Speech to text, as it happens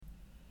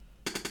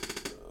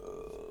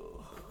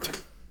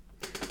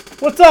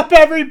What's up,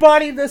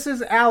 everybody? This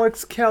is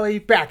Alex Kelly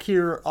back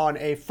here on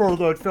a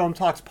Furloughed Film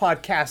Talks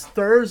podcast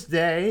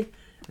Thursday.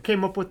 I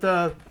came up with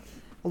a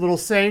little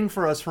saying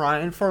for us,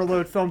 Ryan.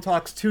 Furloughed Film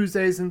Talks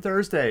Tuesdays and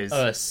Thursdays.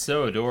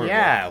 So adorable.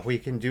 Yeah, we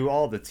can do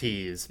all the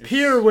T's.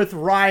 Here with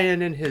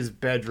Ryan in his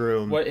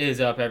bedroom. What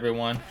is up,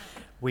 everyone?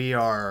 We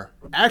are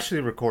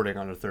actually recording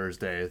on a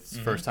Thursday. It's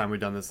the first time we've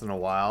done this in a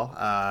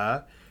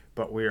while.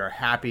 But we are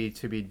happy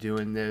to be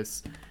doing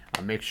this.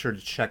 Make sure to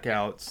check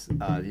out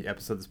the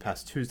episode this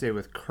past Tuesday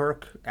with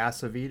Kirk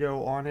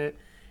Acevedo on it.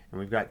 And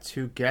we've got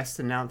 2 guest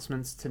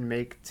announcements to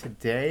make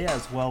today,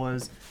 as well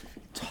as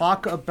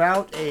talk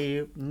about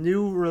a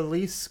new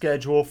release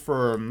schedule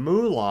for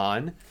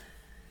Mulan.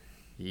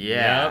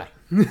 Yeah.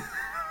 Yep.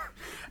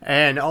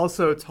 And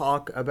also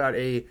talk about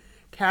a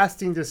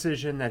casting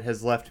decision that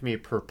has left me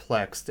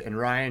perplexed. And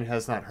Ryan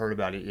has not heard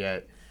about it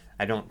yet,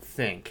 I don't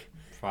think.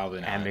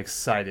 Probably not. I'm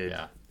excited.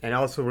 Yeah. And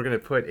also, we're going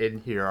to put in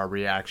here our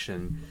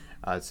reaction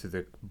to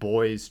the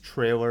Boys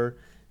trailer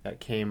that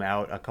came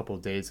out a couple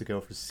of days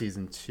ago for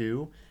season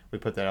 2. We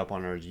put that up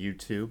on our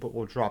YouTube, but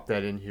we'll drop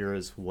that in here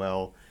as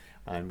well.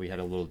 And we had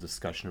a little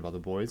discussion about the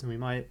Boys,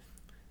 and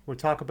we'll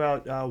talk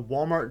about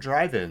Walmart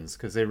drive-ins,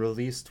 because they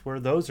released where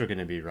those are going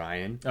to be,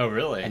 Ryan. Oh,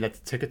 really? And that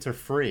the tickets are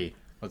free.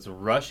 Let's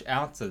rush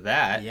out to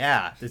that.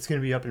 Yeah, it's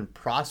going to be up in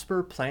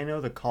Prosper,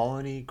 Plano, the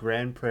Colony,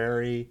 Grand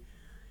Prairie,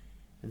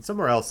 and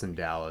somewhere else in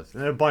Dallas,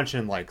 and a bunch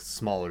in like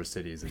smaller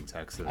cities in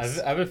Texas. I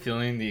have a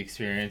feeling the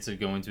experience of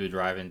going to a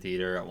drive-in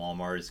theater at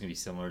Walmart is going to be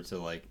similar to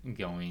like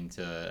going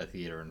to a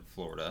theater in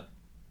Florida.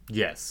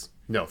 Yes.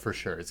 No, for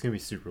sure. It's going to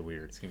be super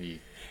weird. It's going to be...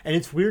 And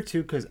it's weird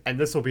too, because, and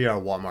this will be our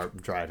Walmart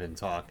drive-in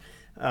talk,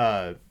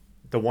 the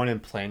one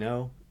in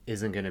Plano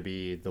isn't going to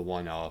be the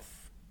one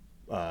off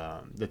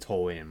the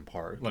Tollway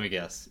Park. Let me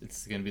guess.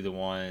 It's going to be the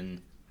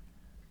one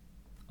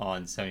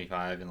on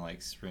 75 in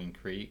like Spring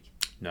Creek?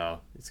 No,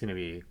 it's going to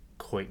be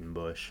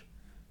Coyton-Bush.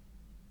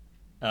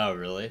 Oh,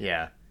 really?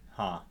 Yeah.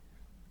 Huh.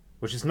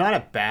 Which is not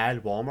a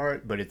bad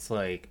Walmart, but it's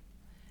like,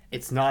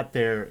 it's not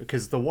there,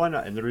 because the one,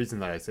 and the reason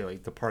that I say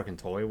like the Park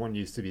and Tollway one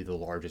used to be the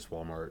largest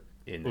Walmart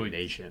in the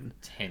nation.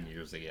 10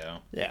 years ago.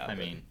 Yeah. I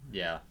mean,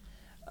 yeah.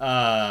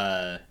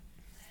 The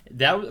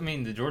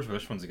George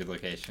Bush one's a good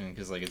location,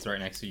 because like it's right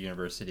next to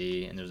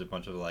university, and there's a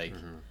bunch of like,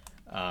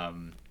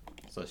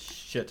 there's a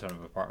shit ton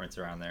of apartments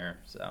around there,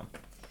 So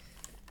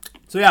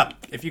yeah,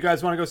 if you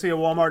guys want to go see a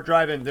Walmart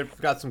drive-in,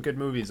 they've got some good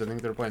movies. I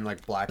think they're playing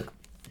like Black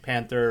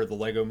Panther, the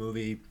Lego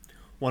Movie,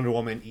 Wonder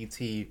Woman,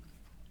 E.T.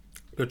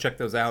 Go check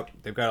those out.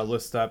 They've got a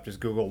list up. Just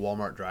Google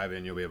Walmart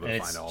drive-in. You'll be able to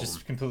find all of them. It's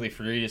just completely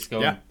free. Just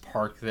go and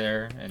park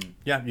there. And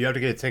yeah, you have to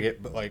get a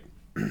ticket, but like,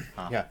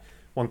 yeah,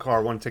 1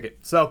 car, 1 ticket.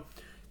 So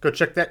go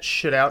check that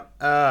shit out.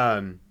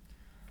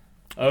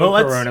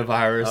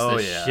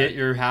 Coronavirus, shit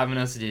you're having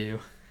us do.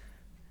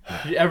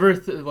 You ever,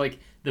 like,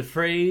 the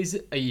phrase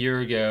a year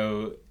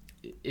ago...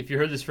 If you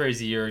heard this phrase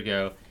a year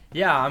ago,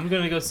 yeah, I'm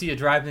going to go see a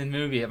drive-in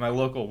movie at my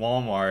local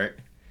Walmart.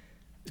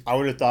 I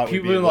would have thought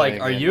people were like,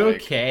 are you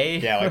okay?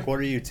 Yeah, like, what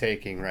are you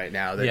taking right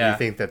now that you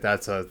think that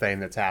that's a thing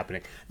that's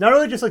happening? Not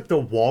only just, like,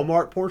 the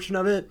Walmart portion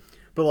of it,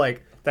 but,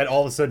 like, that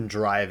all of a sudden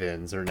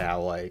drive-ins are now,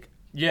 like,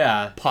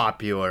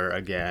 popular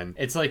again.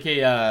 It's like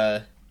a...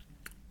 And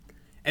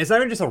it's not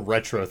even just a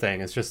retro thing.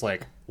 It's just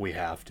like, we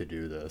have to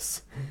do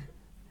this.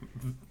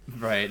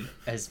 Right.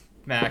 As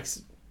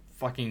Max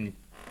fucking...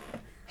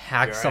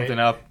 hack something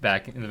up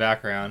back in the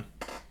background.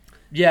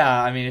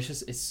 Yeah, I mean,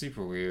 it's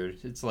super weird.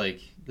 It's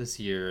like, this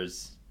year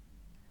is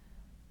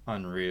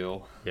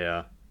unreal.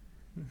 Yeah.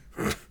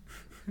 And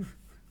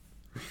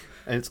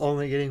it's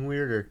only getting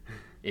weirder.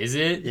 Is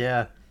it?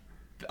 Yeah.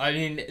 I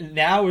mean,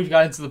 now we've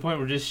gotten to the point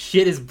where just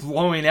shit is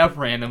blowing up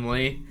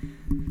randomly.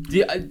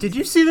 Did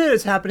you see that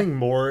it's happening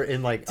more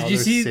in, like, other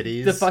cities? Did you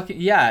see the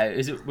fucking... Yeah,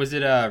 was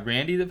it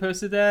Randy that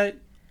posted that?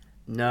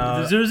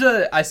 No.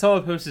 I saw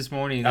a post this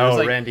morning.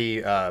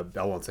 Randy, I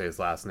won't say his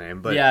last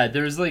name, but... Yeah,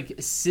 there was like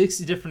 6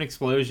 different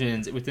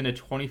explosions within a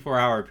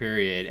 24-hour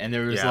period, and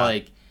there was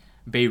like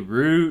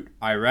Beirut,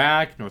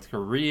 Iraq, North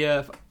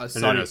Korea...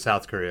 No,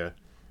 South Korea.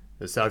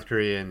 There's South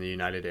Korea and the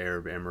United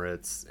Arab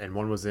Emirates, and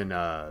one was in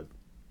the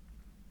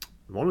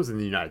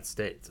United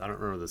States. I don't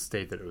remember the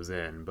state that it was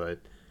in, but...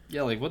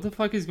 Yeah, like, what the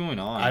fuck is going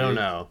on? I don't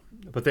know.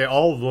 But they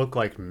all look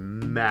like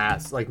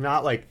mass... Like,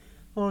 not like...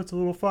 Oh, it's a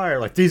little fire.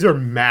 Like, these are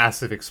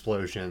massive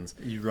explosions.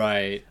 You're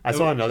right. I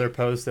saw another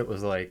post that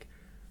was like,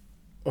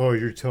 oh,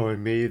 you're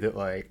telling me that,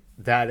 like,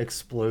 that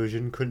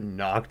explosion couldn't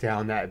knock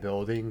down that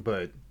building,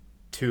 but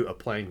a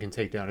plane can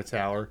take down a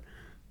tower?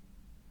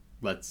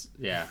 No,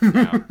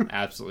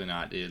 absolutely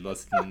not, dude.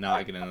 Let's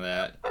not get into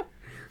that.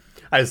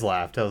 I just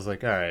laughed. I was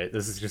like, all right,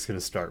 this is just going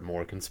to start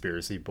more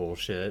conspiracy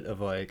bullshit of,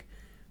 like,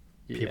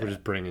 people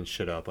just bringing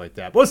shit up like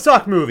that. But let's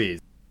talk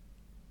movies.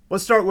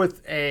 Let's start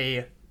with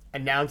a...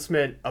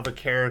 announcement of a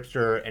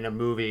character in a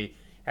movie.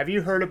 Have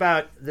you heard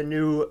about the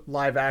new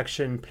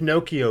live-action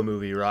Pinocchio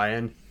movie,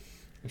 Ryan?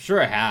 I'm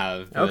sure I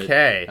have. But,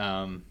 okay.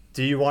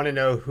 Do you want to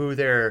know who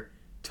they're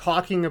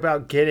talking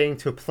about getting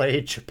to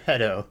play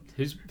Geppetto?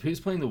 Who's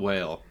playing the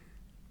whale?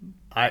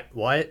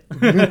 What?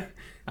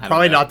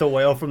 Probably not the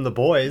whale from The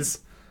Boys.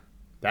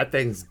 That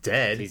thing's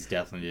dead. He's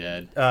definitely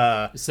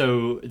dead.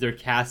 So they're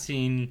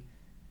casting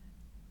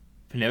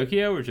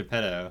Pinocchio or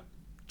Geppetto?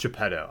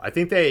 Geppetto. I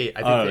think they're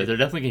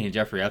definitely getting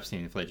Jeffrey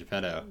Epstein to play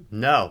Geppetto.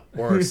 No,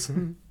 worse.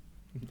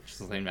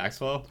 Ghislaine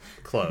Maxwell?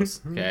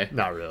 Close. Okay.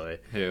 Not really.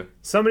 Who?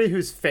 Somebody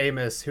who's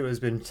famous who has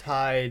been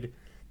tied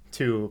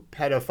to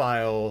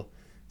pedophile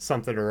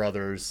something or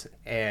others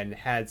and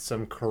had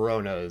some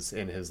coronas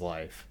in his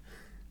life.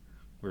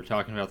 We're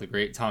talking about the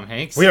great Tom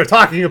Hanks? We are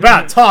talking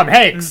about Tom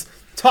Hanks!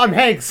 Tom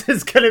Hanks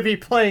is going to be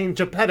playing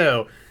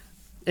Geppetto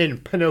in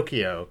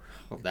Pinocchio.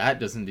 Well, that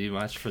doesn't do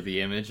much for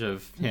the image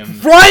of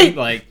him. Right?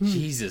 Like,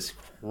 Jesus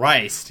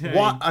Christ.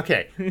 What?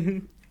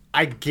 Okay.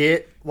 I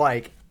get,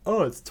 like,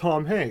 oh, it's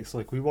Tom Hanks.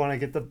 Like, we want to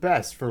get the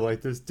best for,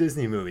 like, this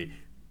Disney movie.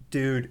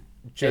 Dude,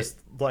 just,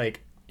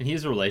 like... And he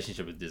has a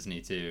relationship with Disney,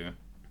 too.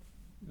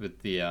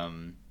 With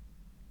the,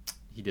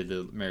 he did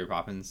the Mary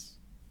Poppins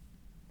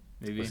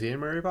movie. Was he in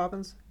Mary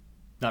Poppins?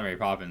 Not Mary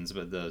Poppins,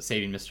 but the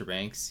Saving Mr.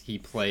 Banks. He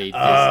played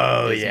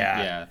Disney.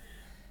 Yeah.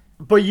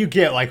 But you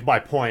get, like, my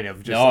point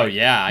of just,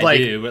 I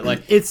do. But,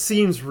 like... It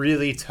seems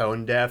really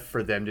tone-deaf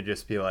for them to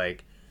just be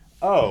like,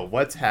 oh,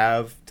 let's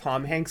have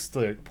Tom Hanks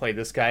to play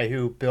this guy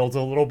who builds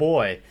a little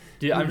boy.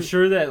 Dude, I'm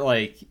sure that,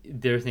 like,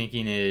 their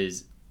thinking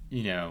is,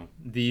 you know,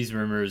 these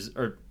rumors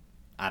are...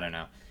 I don't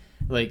know.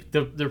 Like,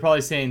 they're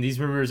probably saying these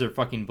rumors are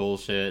fucking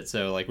bullshit,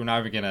 so, like, we're not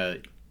even gonna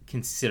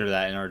consider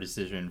that in our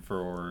decision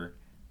for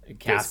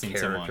casting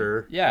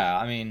someone. Yeah,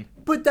 I mean...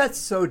 But that's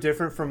so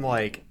different from,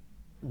 like,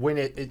 when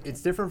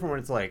it's different from when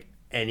it's, like,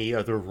 any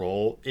other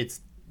role. It's...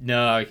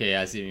 No, okay,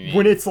 I see what you mean.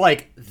 When it's,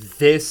 like,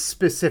 this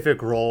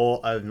specific role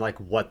of, like,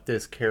 what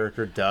this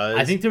character does.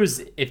 I think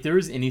if there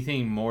was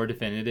anything more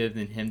definitive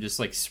than him just,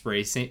 like,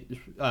 spray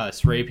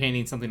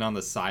painting something on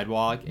the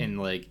sidewalk and,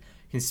 like,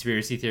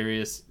 conspiracy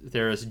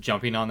theorists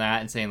jumping on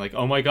that and saying, like,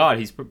 oh my god,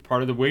 he's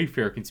part of the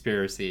Wayfair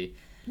conspiracy.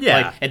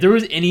 Yeah. Like, if there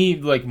was any,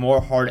 like, more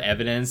hard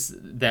evidence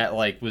that,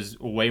 like, was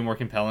way more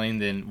compelling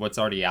than what's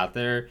already out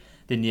there,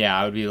 then, yeah,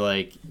 I would be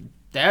like...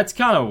 That's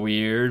kind of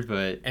weird,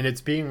 but... And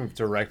it's being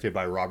directed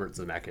by Robert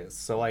Zemeckis.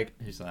 So, like...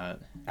 Who's that?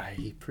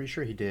 I'm pretty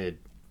sure he did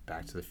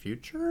Back to the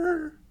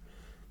Future?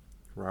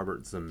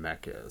 Robert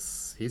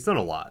Zemeckis. He's done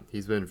a lot.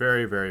 He's been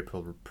very, very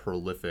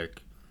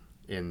prolific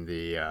in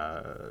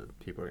the...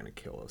 people are going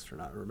to kill us for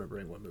not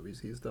remembering what movies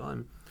he's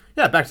done.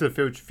 Yeah, Back to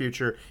the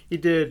Future. He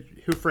did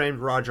Who Framed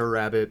Roger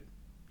Rabbit.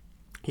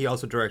 He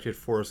also directed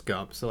Forrest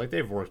Gump. So, like,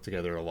 they've worked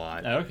together a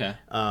lot. Oh, okay.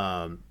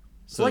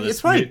 So like,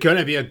 it's probably going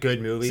to be a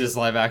good movie. This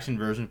live-action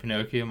version of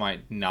Pinocchio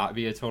might not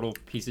be a total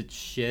piece of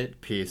shit.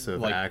 Piece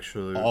of like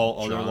actually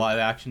all other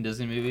live-action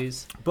Disney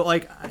movies. But,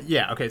 like,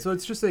 yeah, okay, so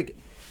it's just, like,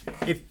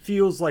 it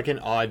feels like an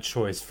odd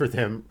choice for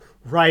them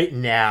right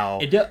now.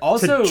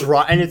 Also...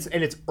 And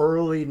it's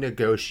early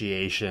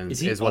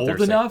negotiations is what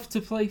old enough to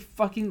play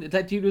fucking...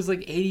 That dude was,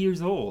 like, 80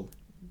 years old.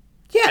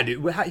 Yeah,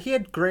 dude. He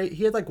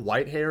had, like,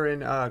 white hair in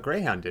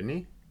Greyhound, didn't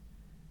he?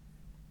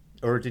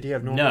 Or did he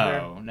have normal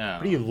hair? No.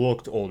 But he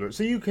looked older.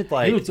 So you could,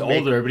 like... He looked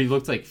older, but he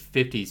looked like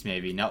 50s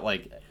maybe, not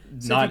like...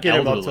 So not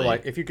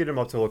elderly. If you get him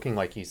up to looking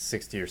like he's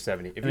 60 or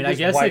 70. I mean, I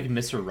guess like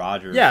Mr.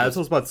 Rogers. Yeah, that's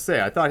what I was about to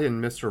say. I thought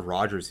in Mr.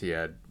 Rogers he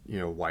had, you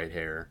know, white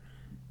hair.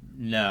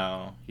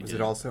 No. Is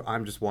it also... I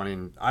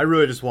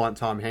really just want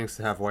Tom Hanks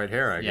to have white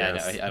hair, I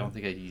guess. Yeah, I don't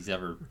think he's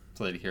ever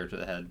played a character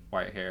that had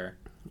white hair.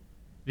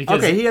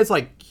 Okay,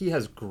 he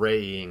has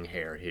graying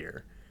hair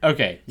here.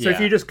 Okay, so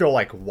if you just go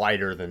like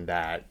whiter than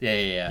that,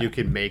 yeah, you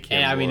can make him.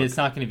 And I mean, it's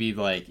not going to be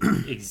like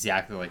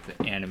exactly like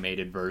the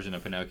animated version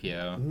of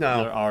Pinocchio.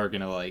 No, they are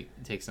going to like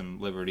take some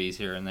liberties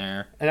here and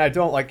there. And I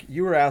don't like.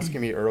 You were asking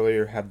me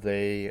earlier, have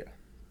they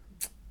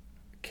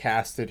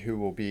casted who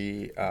will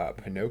be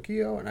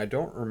Pinocchio? And I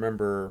don't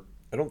remember.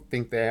 I don't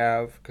think they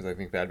have, because I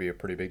think that'd be a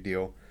pretty big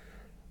deal.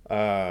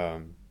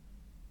 But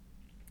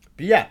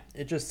yeah,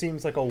 it just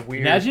seems like a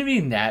weird. Imagine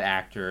being that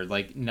actor.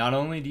 Like, not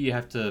only do you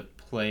have to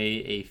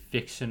play a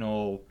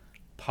fictional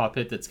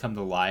puppet that's come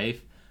to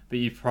life, but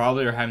you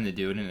probably are having to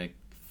do it in a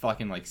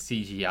fucking like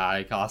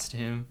CGI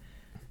costume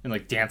and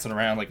like dancing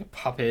around like a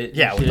puppet.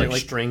 Yeah, with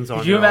like strings on.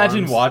 Could you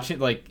imagine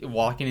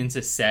walking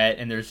into set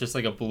and there's just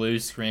like a blue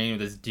screen with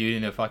this dude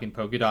in a fucking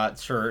polka dot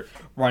shirt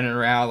running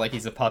around like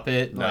he's a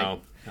puppet? No,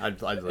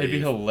 I'd it'd be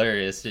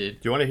hilarious, dude.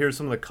 Do you want to hear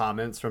some of the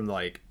comments from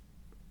like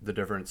the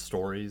different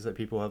stories that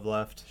people have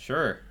left?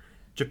 Sure.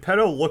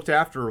 Geppetto looked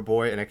after a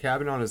boy in a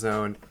cabin on his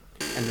own,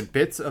 and the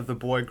bits of the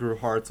boy grew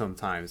hard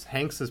sometimes.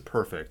 Hanks is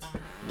perfect.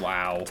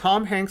 Wow.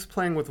 Tom Hanks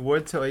playing with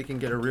wood till he can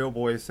get a real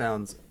boy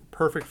sounds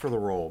perfect for the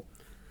role.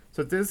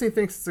 So Disney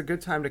thinks it's a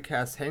good time to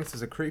cast Hanks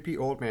as a creepy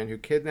old man who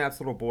kidnaps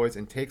little boys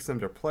and takes them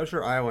to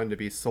Pleasure Island to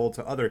be sold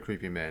to other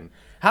creepy men.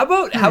 How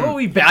about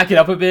we back it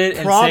up a bit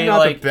and Probably say not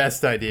like the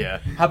best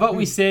idea. How about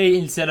we say,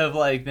 instead of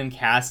like them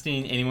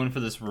casting anyone for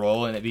this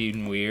role and it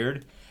being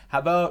weird, how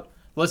about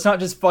let's not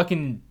just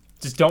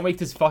don't make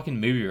this fucking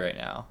movie right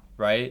now,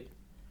 right?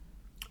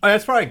 Oh,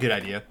 that's probably a good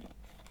idea.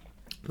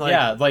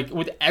 yeah, like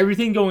with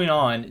everything going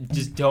on,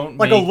 just don't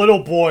like make... a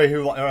little boy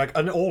who, or like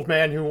an old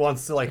man who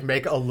wants to like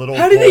make a little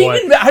How boy. do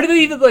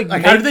they even like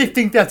How do they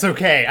think that's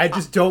okay? I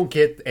just don't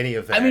get any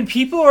of that. I mean,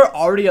 people are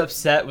already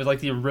upset with like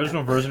the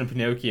original version of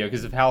Pinocchio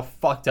because of how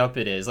fucked up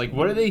it is. Like,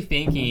 what are they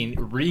thinking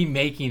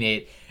remaking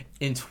it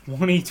in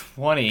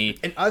 2020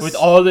 with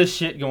all this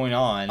shit going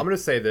on? I'm gonna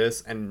say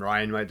this, and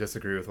Ryan might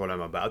disagree with what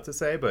I'm about to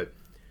say, but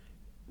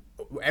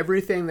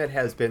everything that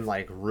has been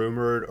like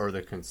rumored, or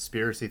the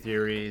conspiracy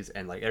theories,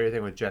 and like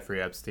everything with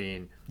Jeffrey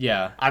Epstein,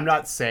 yeah, I'm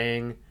not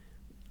saying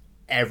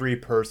every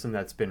person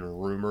that's been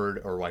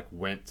rumored or like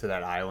went to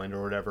that island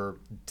or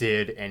whatever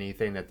did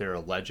anything that they're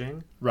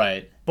alleging,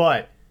 right?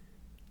 But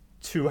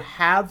to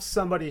have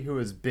somebody who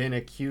has been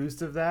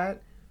accused of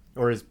that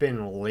or has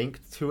been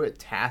linked to it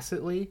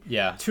tacitly,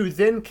 yeah, to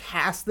then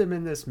cast them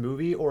in this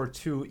movie, or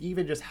to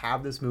even just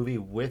have this movie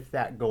with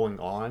that going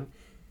on,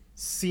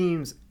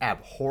 seems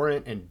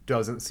abhorrent and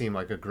doesn't seem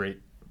like a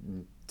great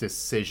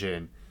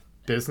decision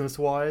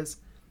business-wise.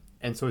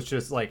 And so it's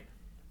just like,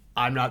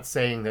 I'm not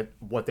saying that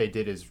what they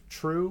did is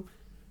true,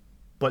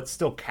 but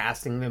still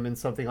casting them in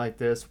something like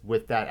this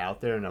with that out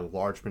there and a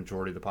large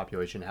majority of the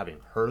population having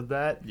heard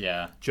that,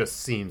 yeah, just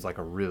seems like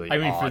a really for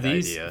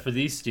idea.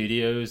 these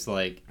studios,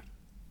 like,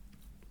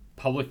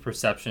 public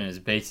perception is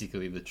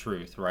basically the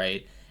truth,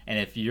 right? And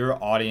if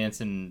your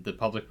audience and the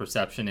public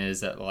perception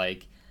is that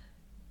like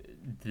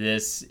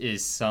this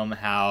is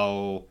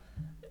somehow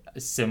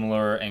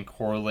similar and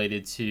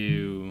correlated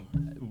to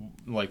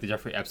like the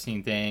Jeffrey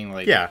Epstein thing,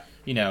 like, yeah,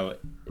 you know,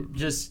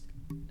 just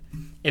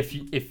if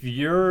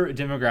your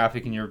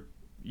demographic and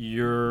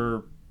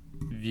your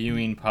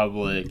viewing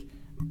public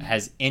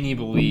has any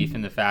belief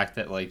in the fact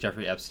that like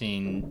Jeffrey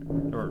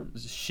Epstein or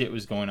shit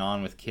was going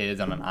on with kids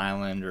on an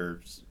island,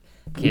 or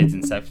kids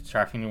and sex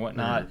trafficking and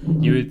whatnot,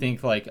 you would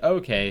think like,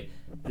 okay,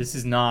 this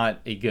is not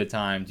a good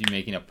time to be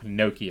making a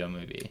Pinocchio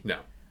movie. No.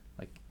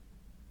 Like,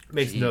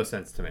 makes no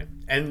sense to me.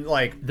 And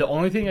like, the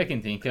only thing I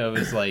can think of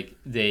is like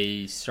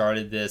they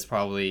started this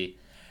probably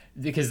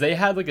because they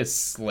had like a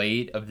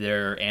slate of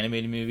their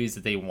animated movies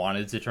that they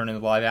wanted to turn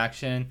into live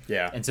action.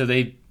 Yeah. And so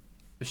they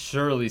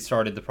surely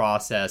started the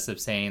process of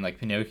saying like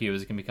Pinocchio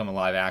is going to become a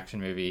live action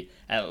movie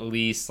at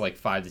least like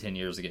 5 to 10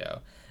 years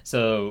ago.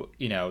 So,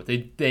 you know,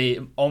 they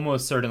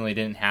almost certainly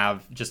didn't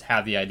have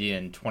the idea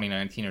in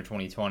 2019 or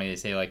 2020 to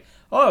say like,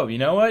 oh, you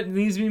know what, it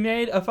needs to be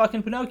made a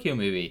fucking Pinocchio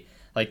movie.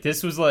 Like,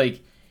 this was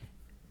like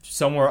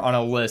somewhere on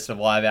a list of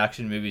live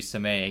action movies to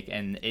make,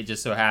 and it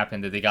just so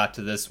happened that they got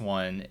to this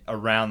one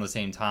around the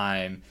same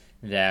time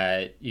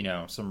that, you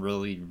know, some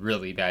really,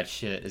 really bad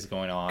shit is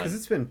going on. Because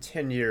it's been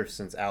 10 years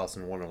since Alice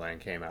in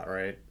Wonderland came out,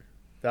 right?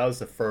 That was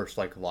the first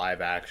like live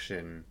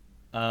action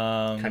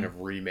kind of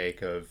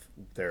remake of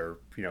their,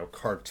 you know,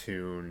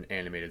 cartoon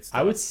animated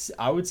stuff.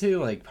 I would say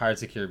like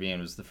Pirates of the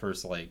Caribbean was the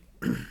first like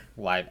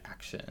live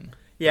action.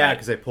 Yeah,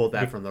 because they pulled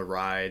that from the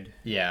ride.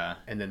 Yeah.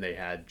 And then they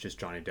had just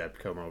Johnny Depp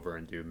come over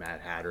and do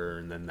Mad Hatter,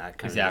 and then that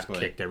kind of just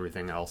kicked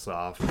everything else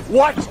off.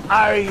 What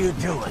are you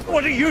doing?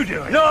 What are you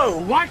doing? No,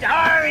 what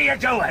are you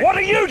doing? What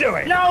are you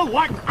doing? No,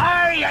 what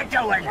are you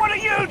doing? What are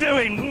you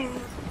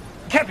doing?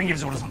 Captain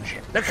gives orders on the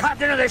ship. The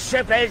captain of the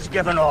ship is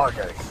giving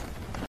orders.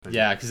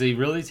 Yeah, because they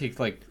really take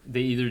like, they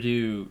either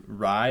do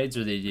rides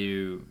or they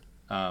do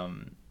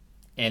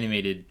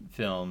animated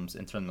films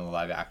and turn them to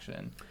live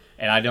action.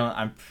 And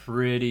I'm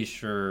pretty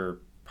sure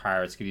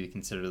Pirates could be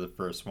considered the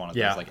first one of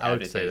those like I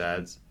would say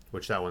that,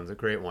 which that one's a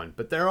great one.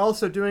 But they're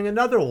also doing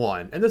another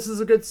one, and this is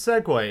a good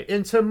segue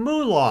into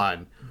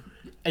Mulan.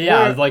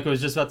 Yeah, like I was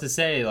just about to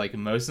say, like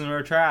most of them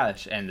are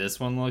trash, and this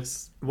one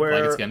looks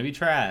like it's gonna be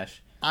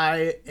trash.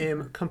 I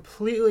am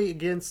completely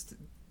against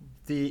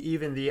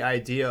the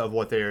idea of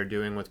what they are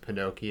doing with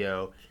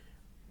Pinocchio.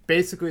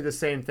 Basically the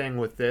same thing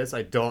with this.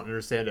 I don't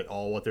understand at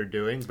all what they're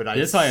doing, but I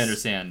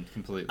understand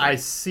completely. I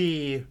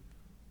see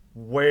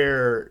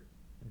where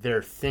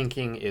their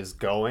thinking is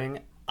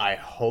going. I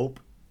hope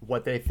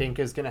what they think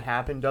is going to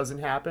happen doesn't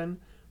happen,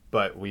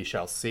 but we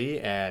shall see.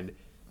 And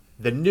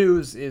the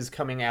news is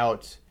coming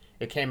out.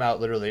 It came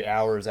out literally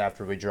hours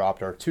after we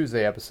dropped our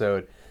Tuesday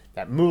episode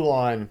that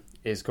Mulan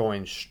is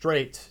going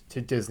straight to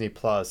Disney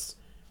Plus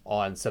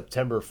on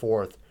September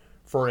 4th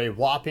for a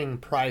whopping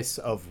price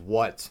of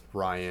what,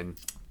 Ryan?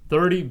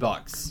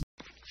 $30.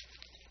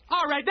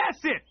 All right,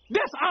 that's it.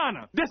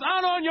 Dishonor.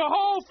 Dishonor on your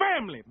whole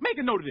family. Make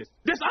a note of this.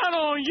 Dishonor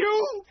on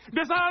you.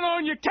 Dishonor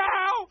on your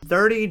cow.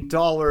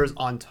 $30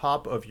 on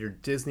top of your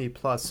Disney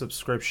Plus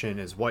subscription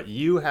is what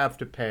you have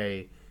to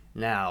pay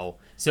now.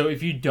 So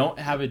if you don't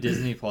have a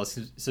Disney Plus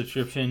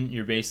subscription,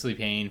 you're basically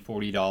paying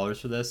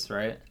 $40 for this,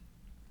 right?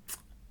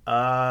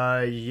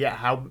 Yeah.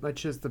 How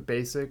much is the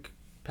basic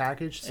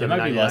package? It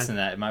might be less than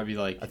that. It might be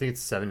like, I think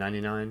it's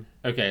 $7.99.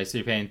 Okay, so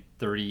you're paying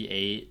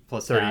 $38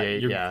 plus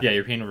 38. That.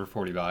 You're paying over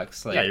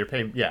 $40. Like, yeah, you're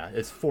paying. Yeah,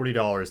 it's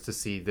 $40 to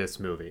see this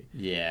movie.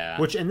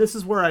 Yeah. And this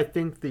is where I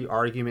think the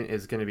argument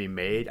is going to be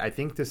made. I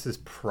think this is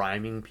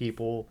priming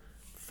people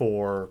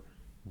for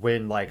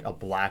when like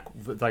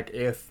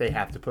if they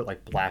have to put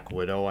like Black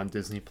Widow on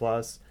Disney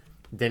Plus,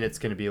 then it's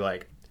going to be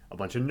like a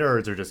bunch of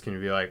nerds are just going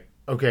to be like,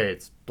 okay,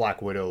 it's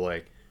Black Widow,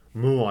 like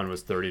Mulan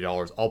was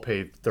 $30. I'll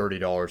pay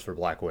 $30 for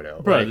Black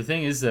Widow. Bro, Like, the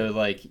thing is though,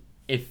 like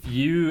if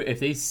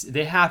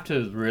they have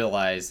to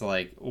realize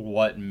like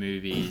what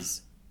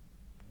movies.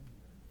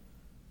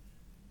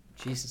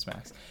 Jesus,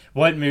 Max.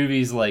 What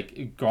movies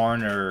like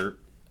garner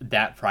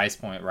that price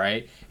point,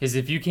 right? Is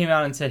if you came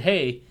out and said,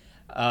 "Hey,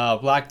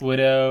 Black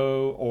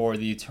Widow or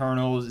The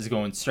Eternals is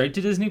going straight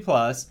to Disney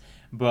Plus,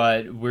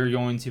 but we're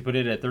going to put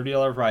it at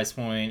 $30 price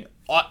point,"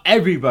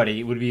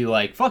 everybody would be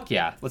like, "Fuck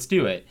yeah, let's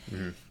do it."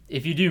 Mm-hmm.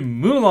 If you do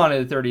Mulan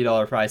at a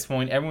 $30 price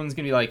point, everyone's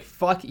gonna be like,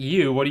 "Fuck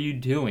you! What are you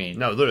doing?"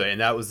 no, literally,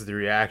 and that was the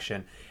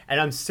reaction.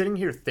 And I'm sitting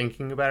here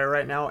thinking about it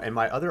right now, and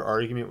my other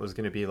argument was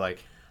going to be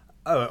like,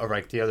 oh, or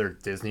like the other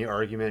Disney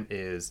argument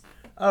is,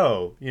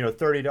 oh, you know,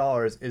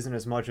 $30 isn't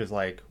as much as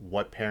like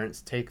what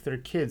parents take their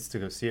kids to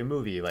go see a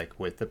movie, like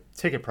with the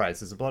ticket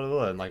prices, blah blah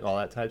blah, and like all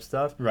that type of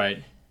stuff.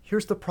 Right.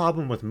 Here's the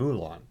problem with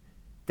Mulan: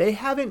 they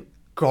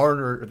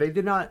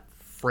did not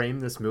frame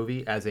this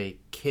movie as a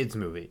kids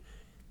movie.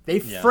 They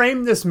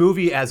framed this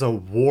movie as a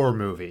war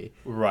movie,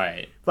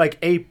 Right. like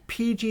a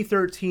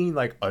PG-13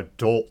 like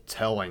adult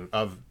telling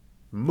of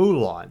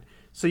Mulan.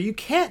 So you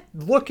can't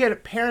look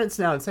at parents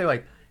now and say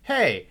like,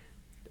 hey,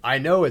 I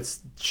know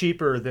it's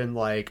cheaper than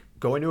like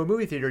going to a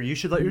movie theater. You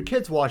should let your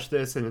kids watch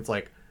this. And it's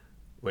like,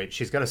 wait,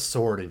 she's got a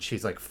sword and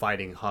she's like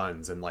fighting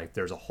Huns and like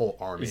there's a whole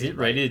army. Is it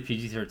rated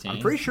PG-13? I'm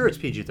pretty sure it's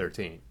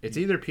PG-13. It's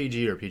either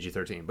PG or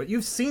PG-13. But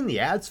you've seen the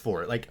ads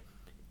for it. Like,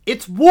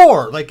 it's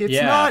war. Like,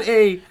 it's not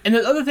a... And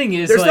the other thing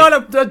is, there's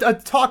like, not a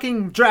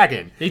talking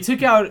dragon. They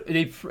took out...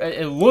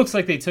 It looks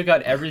like they took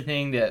out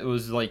everything that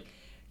was like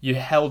you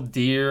held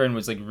dear and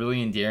was like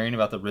really endearing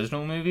about the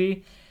original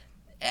movie.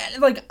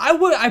 And like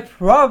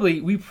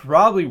we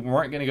probably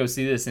weren't gonna go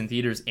see this in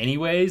theaters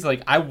anyways.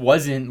 Like I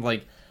wasn't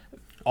like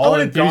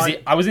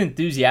I was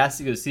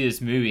enthusiastic to see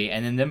this movie,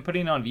 and then them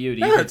putting it on VOD.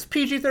 Yeah, it's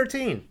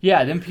PG-13.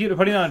 Yeah, then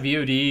putting it on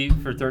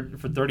VOD for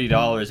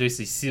 $30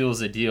 basically seals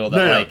the deal.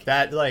 That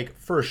that like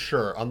for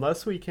sure.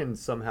 Unless we can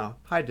somehow,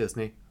 hi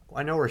Disney,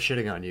 I know we're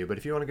shitting on you, but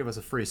if you want to give us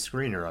a free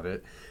screener of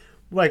it,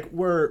 like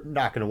we're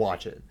not gonna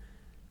watch it.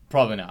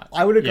 Probably not.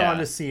 I would have gone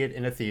to see it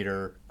in a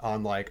theater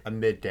on like a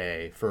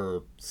midday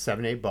for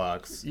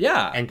 $7-8.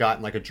 Yeah. And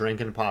gotten like a drink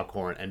and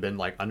popcorn and been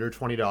like under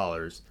 $20.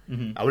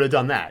 Mm-hmm. I would have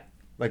done that.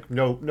 Like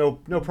no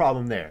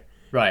problem there.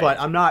 Right. But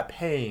I'm not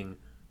paying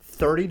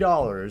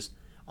 $30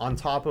 on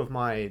top of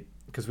my,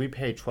 because we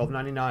paid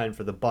 $12.99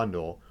 for the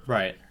bundle.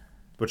 Right.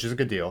 Which is a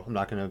good deal. I'm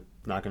not gonna.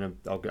 I'll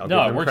give it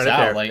them works credit out.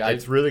 there. Like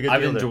it's really good.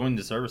 I've deal enjoyed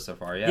the service so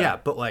far. Yeah. Yeah,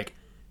 but like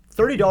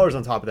 $30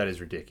 on top of that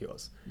is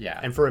ridiculous. Yeah.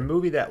 And for a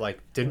movie that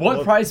like didn't.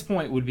 What price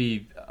point would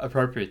be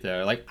appropriate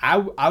though? Like I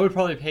would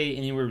probably pay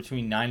anywhere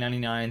between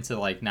 $9.99 to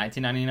like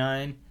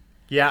 $19.99.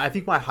 Yeah, I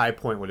think my high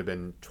point would have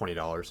been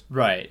 $20.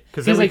 Right.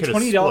 Because then we like could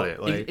have split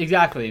it. Like...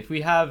 Exactly. If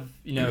we have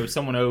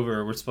someone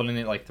over, we're splitting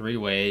it like 3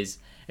 ways.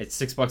 It's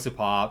 $6 a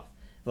pop.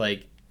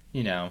 Like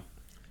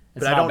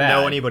it's but I don't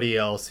know anybody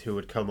else who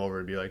would come over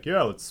and be like,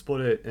 "Yeah, let's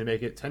split it and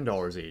make it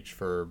 $10 each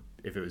for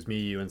if it was me,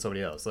 you, and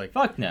somebody else." Like,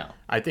 fuck no.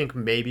 I think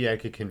maybe I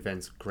could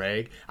convince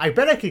Greg. I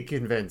bet I could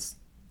convince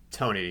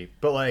Tony.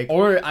 But like,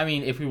 or I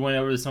mean, if we went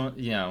over to some,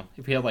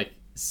 if we had like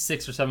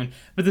 6 or 7.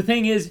 But the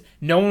thing is,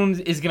 no one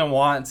is gonna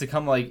want to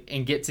come like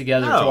and get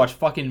together to watch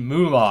fucking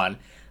Mulan.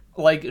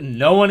 Like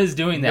no one is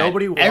doing that.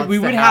 Nobody wants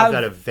to have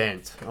that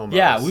event. Almost.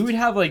 Yeah, we would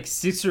have like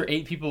 6 or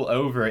 8 people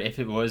over if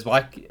it was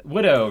Black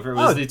Widow, if it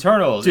was the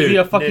Eternals. It'd be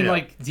a fucking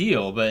like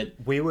deal. But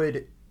we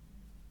would.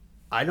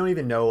 I don't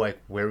even know like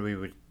where we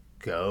would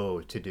go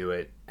to do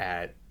it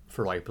at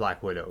for like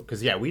Black Widow,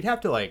 because we'd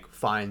have to like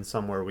find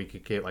somewhere we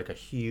could get like a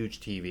huge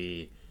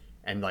TV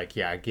and like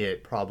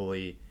get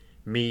probably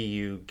me,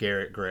 you,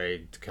 Garrett,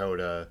 Greg,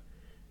 Dakota,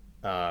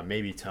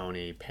 maybe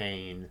Tony,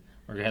 Payne.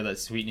 We're gonna have that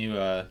sweet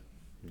new.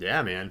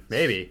 Yeah, man.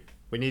 Maybe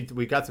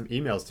we got some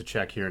emails to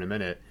check here in a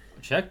minute.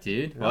 Check,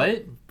 dude.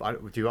 What? I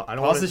don't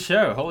Pause the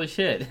show. Holy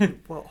shit.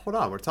 Well, hold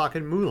on. We're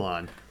talking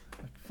Mulan.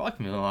 Fuck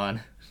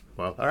Mulan.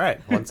 Well, all right.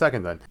 1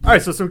 second then. All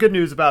right. So some good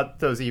news about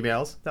those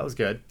emails. That was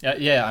good.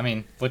 Yeah. I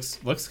mean, looks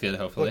good.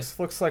 Hopefully,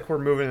 looks like we're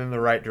moving in the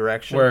right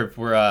direction.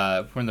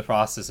 We're in the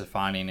process of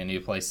finding a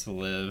new place to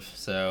live.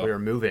 So we are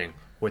moving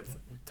with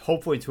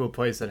hopefully to a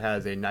place that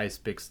has a nice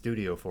big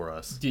studio for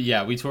us.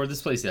 Yeah, we toured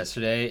this place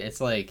yesterday.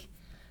 It's like.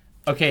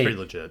 Okay, pretty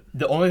legit.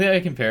 The only thing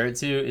I compare it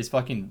to is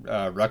fucking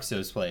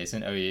Ruxo's place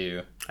in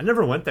OU. I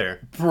never went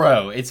there.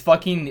 Bro, it's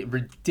fucking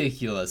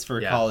ridiculous for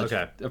a college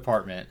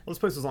apartment. Well, this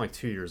place was only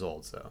 2 years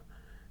old, so.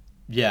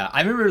 Yeah,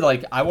 I remember,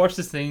 like, I watched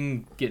this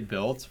thing get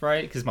built,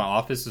 right? Because my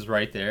office was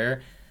right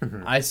there.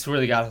 Mm-hmm. I swear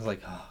to God, I was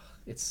like, oh,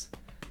 it's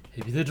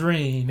maybe the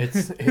dream.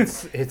 It's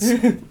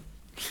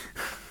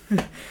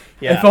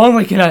yeah. If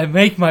only can I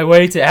make my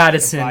way to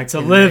Addison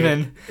to live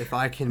in. If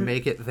I can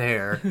make it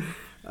there.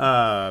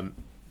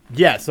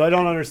 Yeah, so I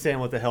don't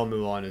understand what the hell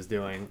Mulan is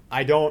doing.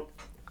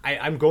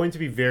 I'm going to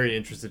be very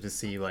interested to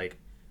see, like,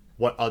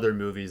 what other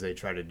movies they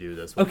try to do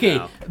this with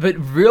now. But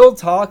real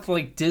talk,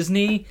 like,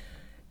 Disney,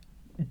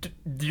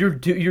 you're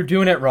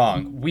doing it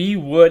wrong. We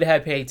would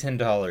have paid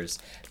 $10.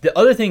 The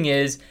other thing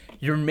is,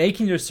 you're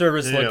making your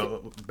service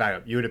back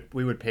up.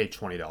 We would pay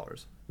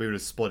 $20. We would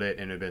have split it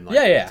and it would have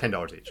been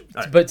 $10 each.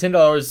 Right. But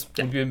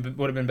 $10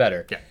 would have been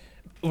better. Yeah.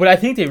 What I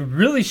think they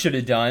really should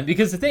have done,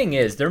 because the thing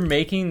is, they're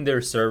making their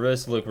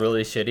service look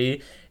really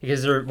shitty,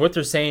 because what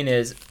they're saying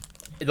is,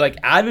 like,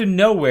 out of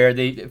nowhere,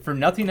 for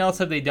nothing else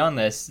have they done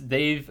this,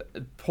 they've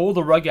pulled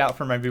the rug out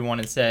from everyone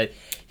and said,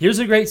 here's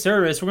a great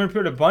service, we're going to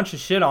put a bunch of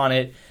shit on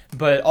it,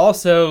 but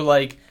also,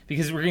 like,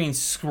 because we're getting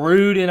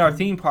screwed in our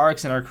theme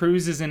parks and our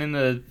cruises and in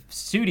the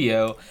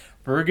studio,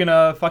 we're going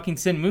to fucking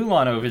send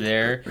Mulan over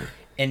there.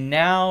 And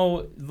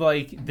now,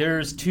 like,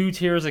 there's 2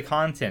 tiers of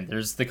content.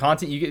 There's the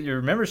content you get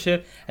your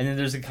membership, and then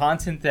there's the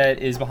content that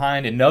is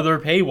behind another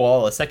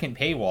paywall, a second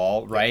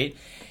paywall, right?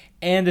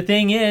 And the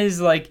thing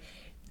is, like,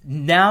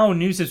 now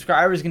new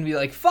subscribers are going to be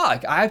like,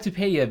 fuck, I have to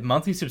pay a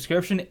monthly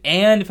subscription,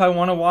 and if I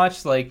want to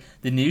watch, like,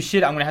 the new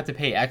shit, I'm going to have to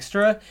pay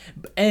extra.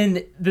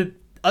 And the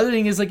other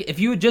thing is, like, if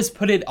you would just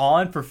put it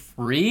on for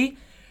free,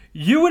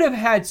 you would have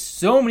had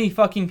so many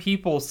fucking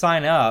people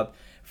sign up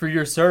for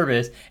your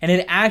service, and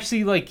it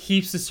actually, like,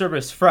 keeps the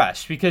service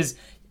fresh, because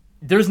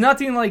there's no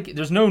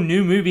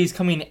new movies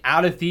coming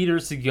out of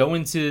theaters to go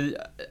into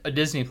a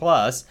Disney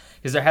Plus,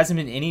 because there hasn't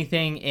been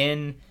anything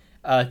in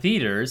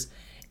theaters,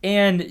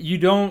 and you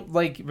don't,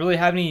 like, really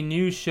have any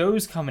new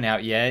shows coming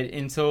out yet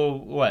until,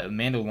 what,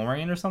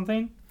 Mandalorian or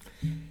something?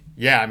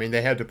 Yeah, I mean,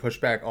 they had to push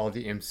back all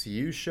the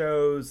MCU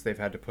shows. They've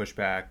had to push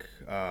back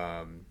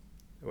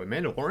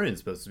Mandalorian's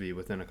supposed to be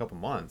within a couple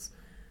months.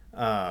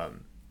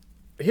 And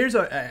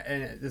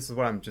this is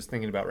what I'm just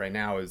thinking about right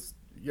now is,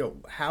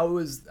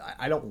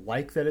 I don't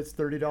like that it's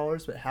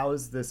 $30, but how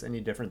is this any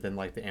different than,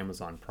 like, the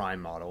Amazon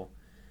Prime model?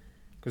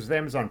 Because with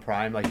Amazon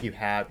Prime, like,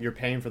 you're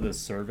paying for this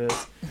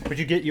service, but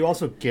you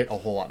also get a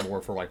whole lot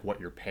more for, like, what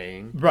you're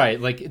paying. Right,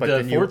 like, but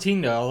the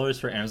 $14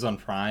 for Amazon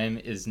Prime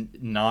is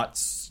not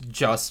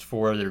just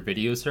for their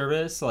video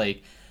service.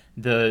 Like,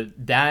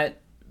 that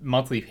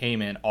monthly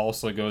payment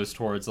also goes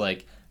towards,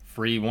 like,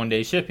 free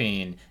 1-day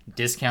shipping,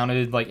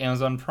 discounted, like,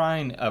 Amazon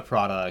Prime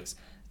products,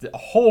 a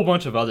whole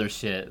bunch of other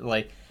shit.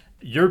 Like,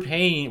 we're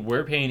paying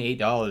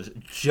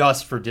 $8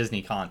 just for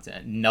Disney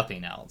content,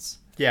 nothing else.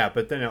 Yeah,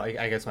 but then, like,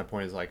 I guess my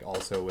point is, like,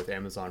 also with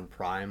Amazon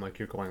Prime, like,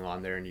 you're going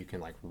on there and you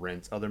can, like,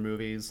 rent other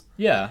movies.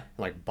 Yeah. And,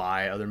 like,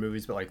 buy other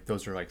movies, but, like,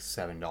 those are, like,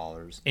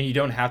 $7. And you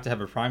don't have to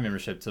have a Prime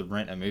membership to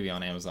rent a movie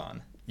on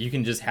Amazon. You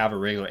can just have a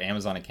regular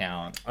Amazon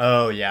account.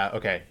 Oh, yeah,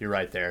 okay, you're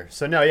right there.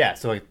 So, no, yeah,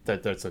 so, like,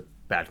 that's a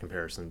bad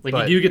comparison.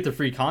 Like, you do get the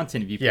free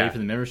content if you pay for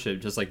the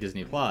membership, just like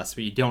Disney Plus,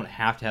 but you don't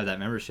have to have that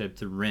membership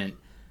to rent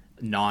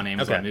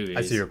non-Amazon movies.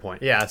 I see your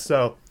point. Yeah,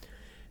 so...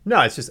 No,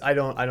 it's just I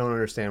don't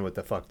understand what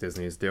the fuck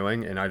Disney is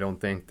doing, and I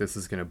don't think this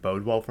is going to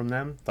bode well from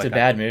them. It's a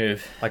bad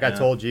move. Like I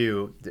told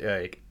you,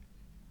 like,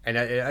 and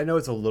I know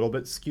it's a little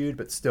bit skewed,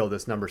 but still,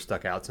 this number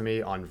stuck out to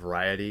me on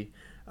Variety.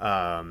 They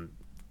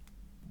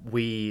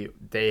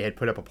had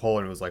put up a poll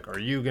and it was like, "Are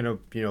you going to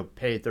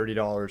pay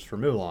 $30 for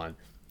Mulan?"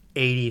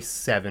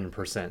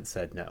 87%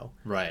 said no.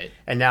 Right.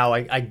 And now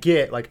I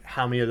get, like,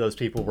 how many of those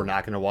people were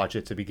not going to watch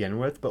it to begin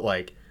with, but,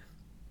 like,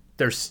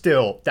 that's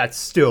still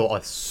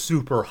a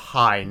super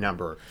high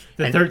number.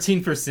 The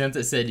 13%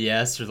 that said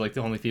yes are, like,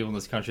 the only people in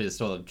this country that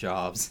still have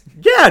jobs.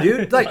 Yeah,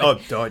 dude. Like,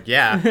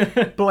 yeah.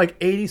 But, like,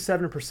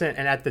 87%,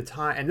 and at the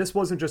time, and this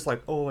wasn't just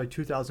like, like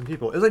 2,000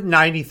 people. It was like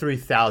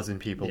 93,000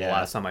 people the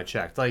last time I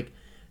checked. Like,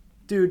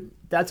 dude,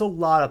 that's a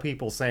lot of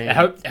people saying. I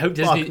hope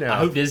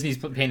Disney's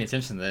paying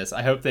attention to this.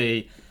 I hope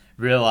they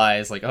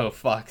realize, like, oh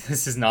fuck,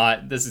 this is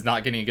not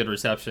getting a good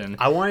reception.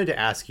 I wanted to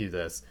ask you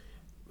this.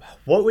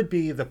 What would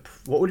be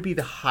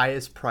the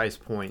highest price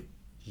point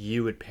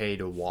you would pay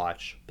to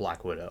watch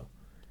Black Widow?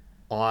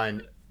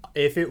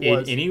 If it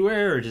was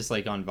anywhere or just,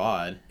 like, on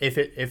VOD? If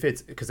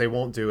it's because they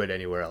won't do it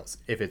anywhere else.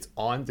 If it's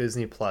on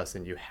Disney Plus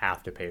and you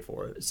have to pay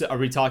for it. So are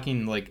we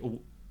talking, like,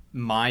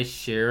 my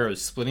share of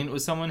splitting it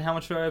with someone, how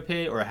much would I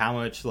pay, or how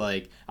much,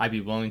 like, I'd be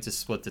willing to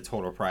split the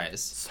total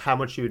price? How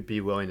much you would be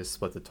willing to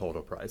split the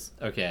total price?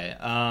 Okay.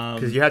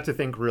 Because you have to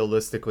think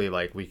realistically,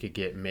 like, we could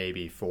get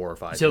maybe 4 or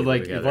 5 so, people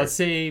like, together. let's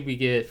say we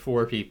get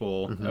 4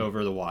 people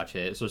over to watch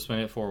it, so we're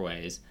splitting it 4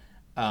 ways.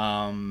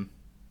 Man,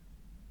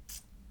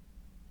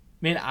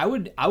 I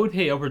would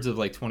pay upwards of,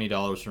 like,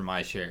 $20 for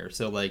my share,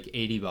 so, like,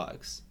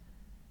 $80.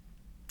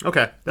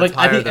 Okay. That's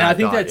higher than I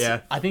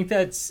thought. I think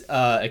that's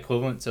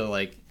equivalent to,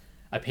 like,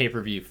 a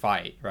pay-per-view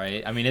fight,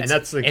 right? I mean, and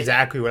that's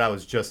exactly what I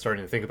was just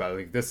starting to think about.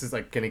 Like, this is,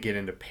 like, going to get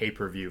into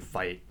pay-per-view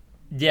fight.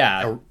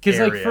 Yeah, because,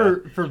 like,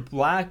 for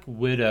Black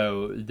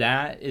Widow,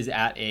 that is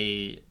at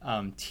a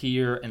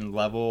tier and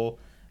level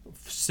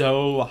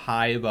so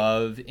high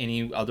above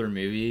any other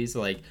movies.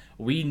 Like,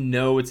 we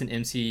know it's an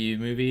MCU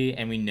movie,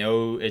 and we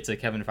know it's a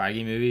Kevin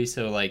Feige movie,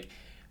 so, like,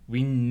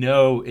 we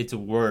know it's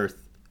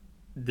worth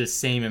the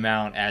same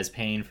amount as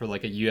paying for,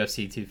 like, a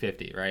UFC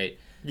 250, right?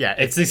 Yeah,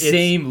 it's the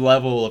same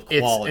level of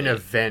quality. It's an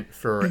event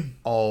for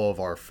all of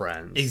our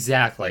friends.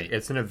 Exactly. Like,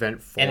 it's an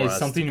event for us. And it's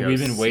something we've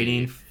been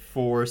waiting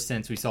 4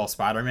 since we saw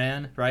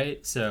Spider-Man,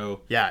 right?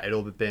 So Yeah,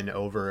 it'll have been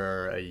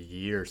over a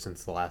year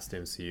since the last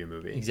MCU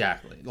movie.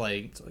 exactly,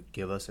 like, So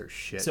give us our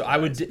shit. so guys. I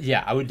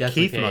would definitely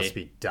Keith pay. must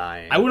be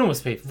dying. I would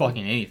almost pay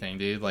fucking anything,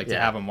 dude. Like to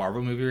Yeah. have a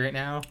Marvel movie right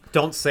now.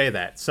 Don't say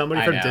that.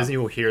 Somebody I from know. Disney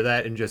will hear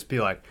that and just be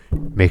like,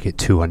 make it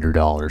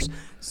 $200.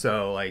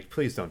 So, like,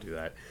 please don't do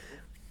that.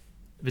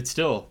 But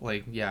still,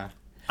 like, yeah,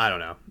 I don't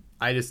know.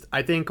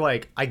 I think,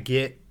 like, I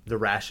get the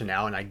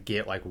rationale and I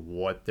get, like,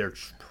 what they're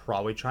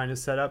probably trying to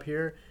set up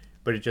here,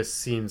 but it just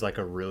seems like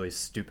a really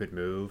stupid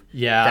move.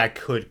 Yeah. That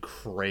could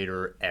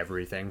crater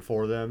everything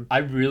for them. I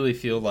really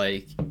feel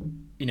like,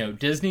 you know,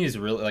 Disney is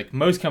really, like,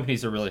 most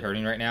companies are really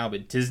hurting right now,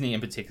 but Disney in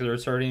particular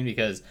is hurting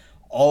because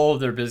all of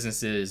their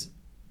businesses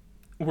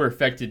were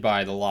affected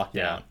by the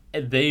lockdown.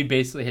 And they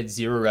basically had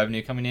zero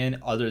revenue coming in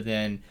other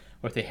than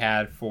what they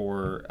had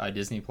for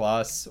Disney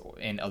Plus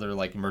and other,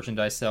 like,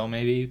 merchandise sale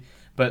maybe.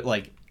 But,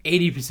 like,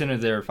 80%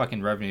 of their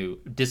fucking revenue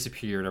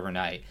disappeared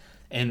overnight.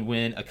 And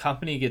when a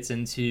company gets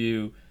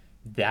into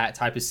that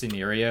type of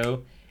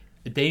scenario,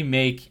 they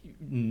make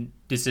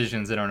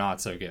decisions that are not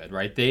so good,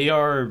 right? They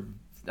are,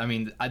 I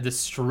mean, the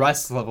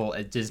stress level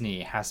at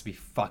Disney has to be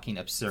fucking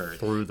absurd.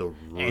 Through the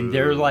roof. And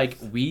they're like,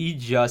 we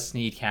just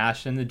need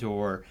cash in the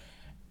door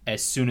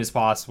as soon as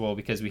possible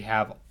because we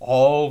have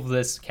all of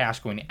this cash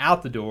going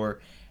out the door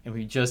and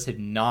we just have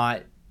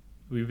not,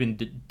 we've been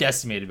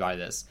decimated by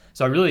this.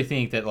 So I really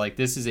think that, like,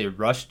 this is a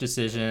rushed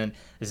decision.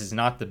 This is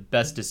not the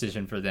best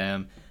decision for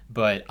them,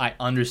 but I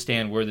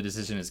understand where the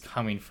decision is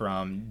coming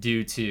from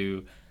due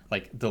to,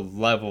 like, the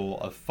level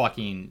of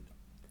fucking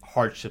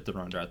hardship they're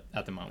under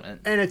at the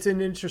moment. And it's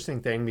an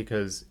interesting thing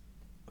because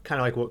kind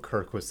of like what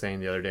Kirk was saying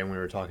the other day when we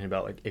were talking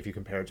about, like, if you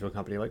compare it to a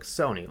company like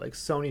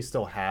Sony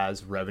still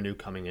has revenue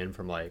coming in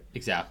from, like,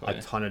 Exactly.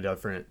 a ton of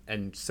different,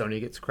 and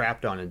Sony gets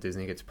crapped on and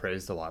Disney gets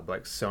praised a lot, but,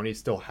 like, Sony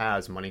still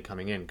has money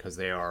coming in because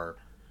they are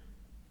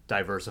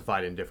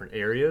diversified in different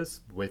areas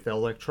with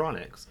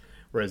electronics.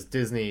 Whereas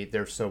Disney,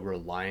 they're so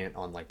reliant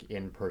on, like,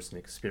 in-person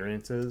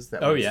experiences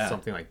that Oh, when yeah.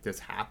 something like this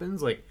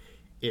happens, like,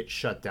 it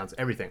shut down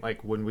everything.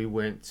 Like, when we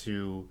went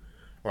to,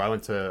 or I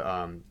went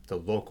to the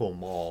local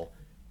mall,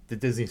 the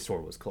Disney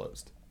store was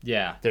closed.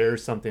 Yeah.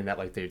 There's something that,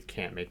 like, they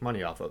can't make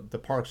money off of. The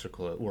parks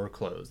were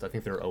closed. I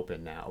think they're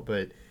open now,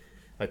 but,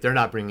 like, they're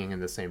not bringing in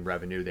the same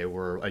revenue they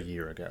were a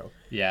year ago.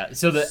 Yeah.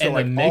 So the So, and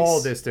like, the mix,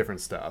 all this different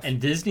stuff. and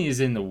Disney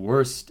is in the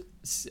worst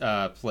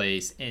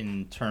place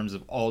in terms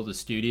of all the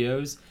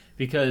studios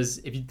because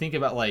if you think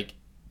about, like,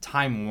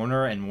 Time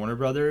Warner and Warner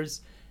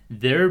Brothers,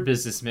 their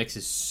business mix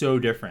is so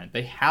different.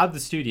 They have the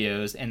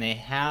studios and they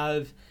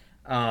have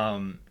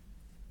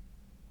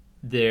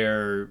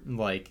their,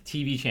 like,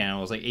 TV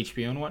channels like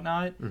HBO and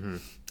whatnot,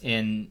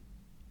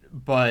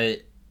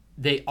 but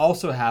they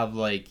also have,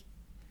 like,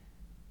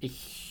 a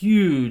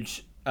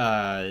huge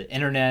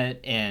internet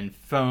and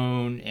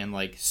phone and,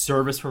 like,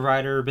 service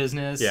provider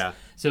business. Yeah.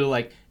 So,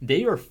 like,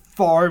 they are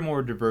far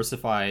more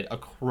diversified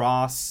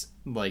across,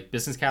 like,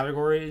 business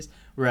categories,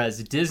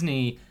 whereas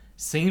Disney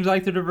seems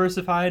like they're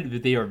diversified,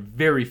 but they are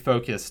very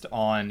focused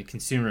on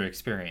consumer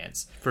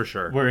experience. For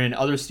sure. Wherein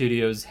other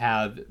studios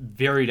have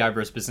very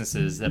diverse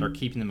businesses that are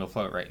keeping them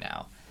afloat right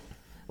now.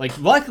 Like,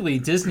 luckily,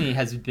 Disney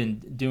has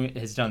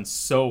done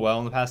so well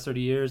in the past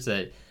 30 years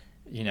that,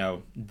 you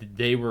know,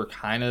 they were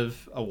kind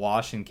of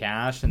awash in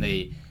cash, and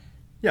they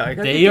Yeah, like,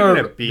 I they think they're are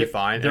gonna be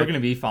fine. They're going to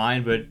be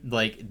fine, but,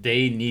 like,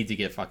 they need to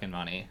get fucking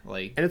money.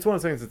 Like, And it's one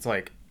of those things that's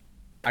like,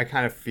 I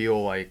kind of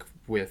feel like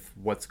with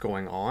what's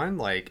going on,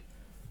 like,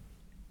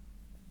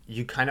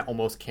 you kind of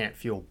almost can't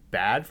feel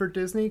bad for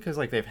Disney because,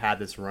 like, they've had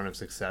this run of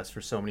success for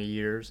so many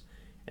years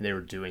and they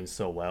were doing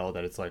so well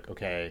that it's like,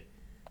 okay,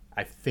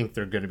 I think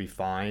they're going to be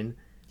fine.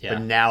 Yeah.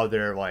 But now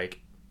they're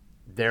like,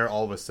 they're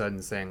all of a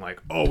sudden saying,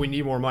 like, oh, we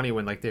need more money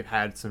when, like, they've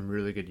had some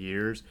really good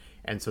years.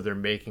 And so they're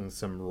making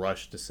some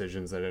rush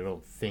decisions that I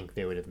don't think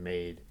they would have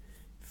made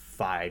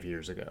 5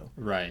 years ago.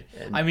 right.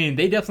 I mean,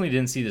 they definitely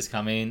didn't see this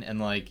coming, and,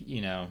 like,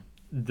 you know,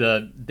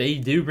 they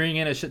do bring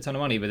in a shit ton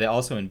of money, but they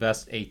also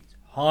invest a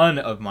ton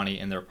of money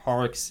in their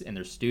parks, in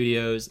their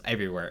studios,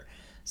 everywhere.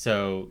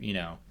 So, you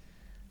know,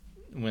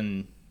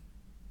 when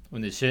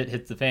the shit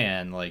hits the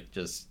fan, like,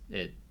 just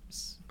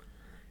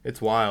It's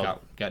wild.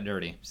 got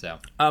dirty. So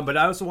But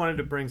I also wanted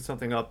to bring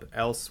something up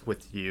else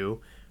with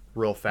you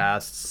real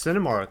fast.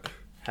 Cinemark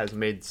has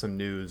made some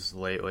news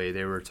lately.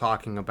 They were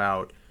talking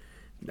about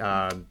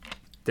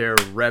their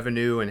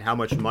revenue and how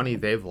much money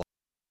they've lost.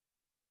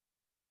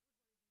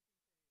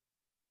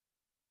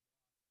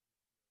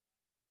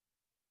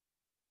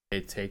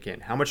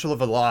 How much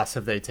of a loss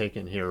have they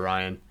taken here,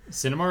 Ryan?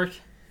 Cinemark,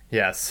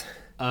 Yes.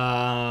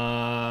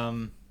 I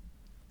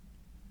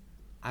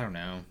don't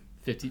know,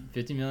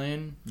 50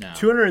 million? No.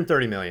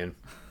 $230 million.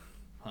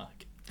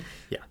 Fuck.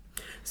 Yeah.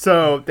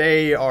 So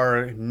they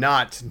are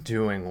not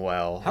doing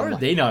well. How are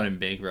they not in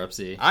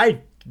bankruptcy? I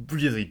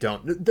really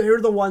don't.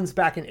 They're the ones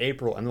back in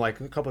April, and,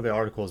 like, a couple of the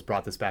articles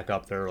brought this back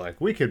up. They're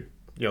like, we could,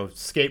 you know,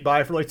 skate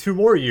by for, like, 2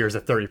 more years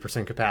at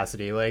 30%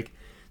 capacity. Like,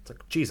 it's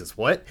like, Jesus,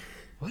 what?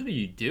 What are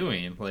you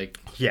doing? Like,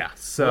 Yeah. what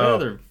So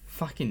other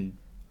fucking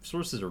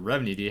sources of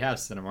revenue do you have,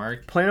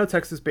 Cinemark? Plano,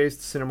 Texas-based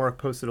Cinemark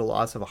posted a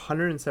loss of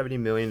 $170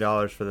 million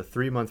for the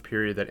 3-month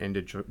period that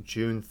ended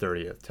June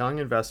 30th, telling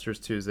investors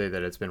Tuesday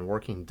that it's been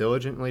working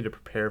diligently to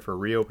prepare for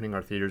reopening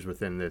our theaters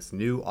within this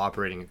new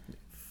operating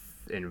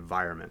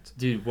environment.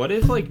 Dude, what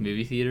if like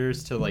movie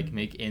theaters to like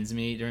make ends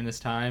meet during this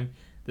time,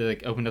 they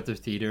like opened up their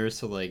theaters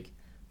to like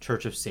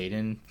Church of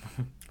Satan?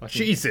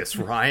 Jesus,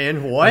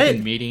 Ryan, what?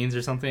 Fucking meetings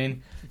or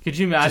something. Could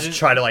you imagine? Just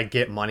try to like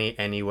get money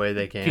any way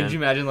they can. Could you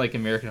imagine like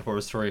American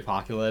Horror Story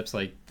Apocalypse,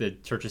 like the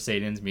Church of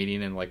Satan's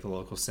meeting in like the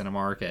local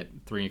Cinemark at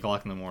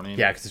 3:00 in the morning?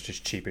 Yeah, because it's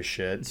just cheap as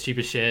shit. It's cheap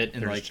as shit,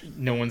 and like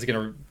no one's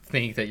gonna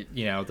think that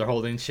they're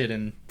holding shit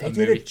in. They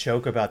did a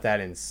joke about that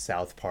in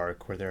South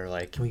Park where they're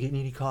like, "Can we get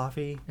any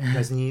coffee? You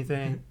guys need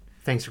anything?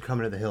 Thanks for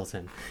coming to the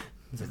Hilton."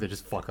 So they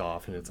just fuck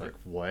off, and it's like,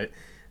 what?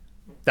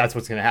 That's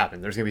what's gonna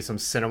happen. There's gonna be some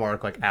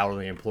Cinemark like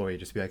hourly employee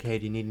just be like, "Hey,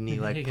 do you need any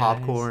like Hey,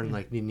 popcorn? guys.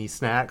 Like need any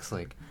snacks?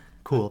 Like,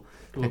 cool.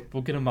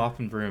 We'll get a mop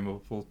and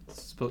broom. We'll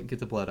get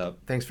the blood up."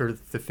 Thanks for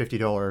the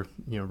 $50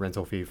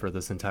 rental fee for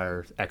this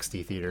entire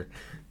XD theater."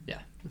 Yeah.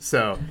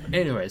 So,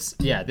 anyways,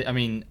 yeah. I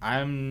mean,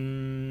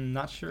 I'm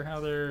not sure how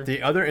they're.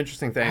 the other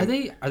interesting thing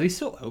Are they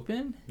still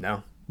open?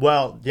 No.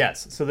 Well,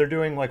 yes. So they're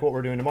doing like what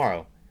we're doing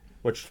tomorrow,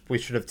 which we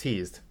should have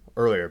teased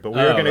earlier. But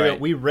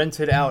we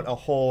rented out a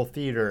whole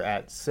theater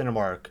at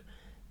Cinemark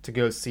to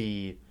go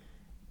see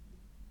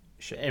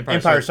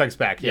Empire Strikes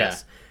Back.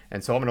 Yes. Yeah.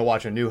 And so I'm gonna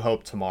watch A New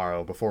Hope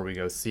tomorrow before we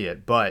go see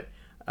it. But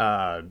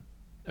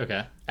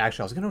Okay.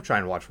 actually, I was gonna try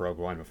and watch Rogue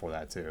One before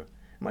that too.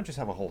 I might just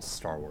have a whole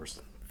Star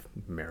Wars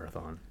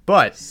marathon.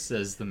 But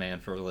Says the man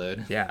for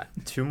load. yeah,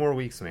 2 more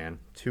weeks, man.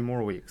 2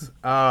 more weeks.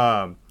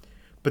 But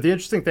the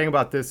interesting thing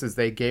about this is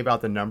they gave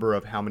out the number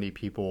of how many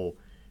people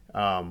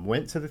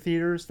went to the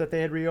theaters that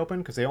they had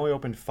reopened, because they only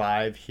opened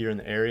 5 here in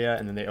the area,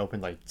 and then they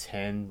opened like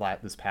 10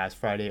 this past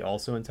Friday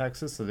also in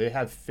Texas. So they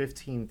have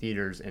 15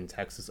 theaters in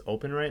Texas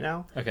open right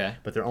now. Okay.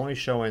 But they're only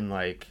showing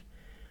like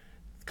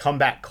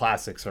comeback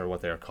classics, or what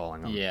they're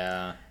calling them.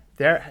 Yeah.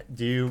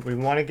 We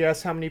want to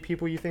guess how many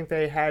people you think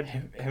they had?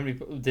 How many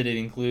did it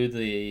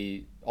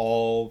include?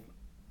 All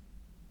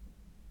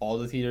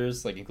the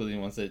theaters, like including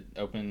the ones that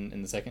open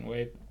in the second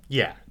wave?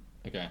 Yeah.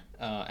 Okay.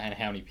 And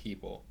how many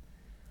people?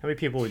 How many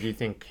people would you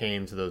think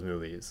came to those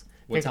movies?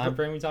 What time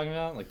frame are we talking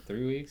about? Like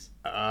 3 weeks?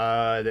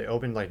 They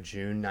opened like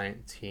June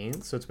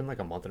 19th, so it's been like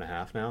a month and a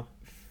half now.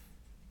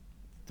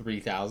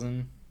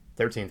 3,000?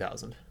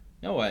 13,000.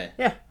 No way.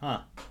 Yeah.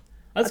 Huh.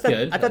 That's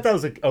good. I thought that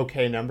was an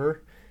okay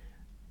number.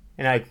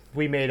 And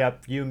we made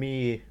up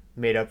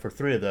for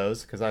 3 of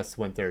those, because I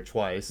went there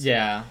twice.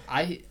 Yeah.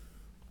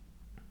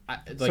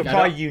 So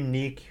probably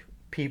unique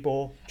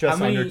people,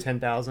 just under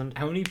 10,000.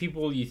 How many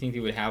people do you think they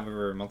would have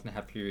over a month and a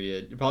half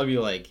period? It'd probably be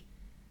like...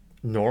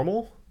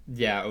 Normal?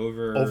 Yeah,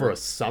 over a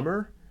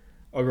summer?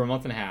 Over a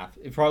month and a half.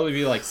 It'd probably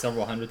be like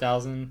several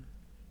 100,000.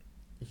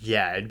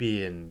 Yeah, it'd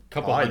be in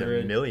Couple probably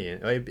hundred. the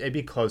million. It'd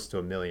be close to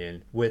 1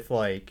 million with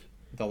like...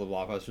 With all the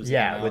blockbusters.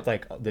 Yeah, with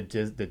like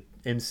the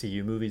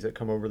MCU movies that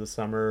come over the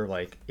summer,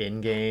 like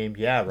Endgame.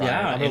 Yeah, right.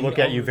 Yeah, I'm gonna look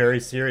at you very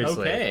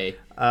seriously. Okay.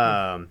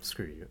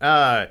 Screw you.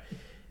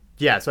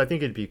 Yeah, so I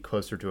think it'd be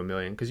closer to 1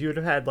 million, because you would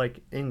have had like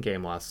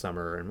Endgame last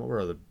summer, and what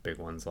were the big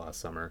ones last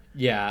summer?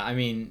 Yeah, I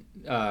mean,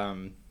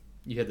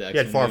 you had the You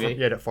had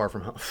X-Men Far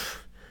From Home.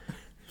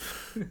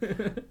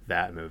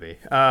 That movie.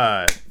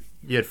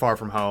 You had Far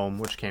From Home,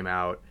 which came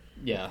out.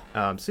 Yeah.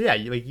 So yeah,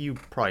 you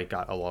probably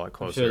got a lot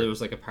closer. I'm sure there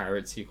was like a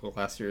pirate sequel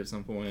last year at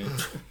some point.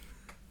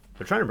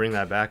 They're trying to bring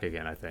that back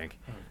again, I think.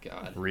 Oh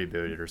God.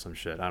 Reboot it or some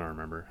shit. I don't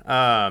remember.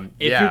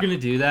 If you're gonna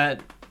do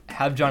that,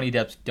 have Johnny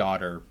Depp's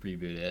daughter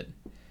reboot it.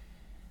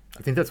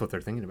 I think that's what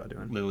they're thinking about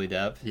doing. Lily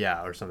Depp.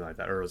 Yeah, or something like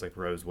that. Or it was like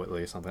Rose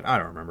Whitley or something. I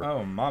don't remember.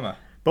 Oh, mama.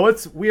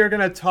 But we are going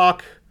to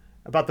talk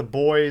about The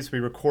Boys. We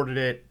recorded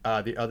it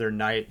the other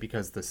night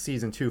because the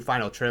season 2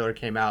 final trailer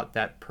came out.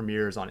 That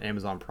premieres on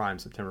Amazon Prime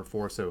September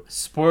 4th. So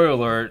spoiler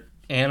alert,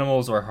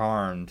 animals are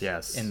harmed.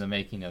 Yes. In the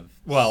making of...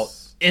 Well,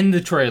 in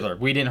the trailer,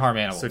 we didn't harm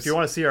animals. So if you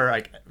want to see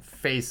our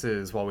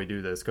faces while we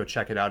do this, go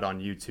check it out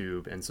on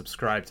YouTube and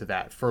subscribe to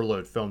that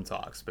Furloughed Film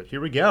Talks. But here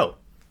we go.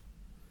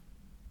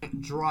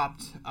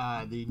 Dropped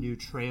the new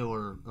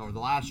trailer, or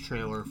the last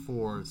trailer,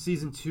 for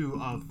season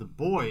 2 of The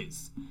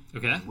Boys.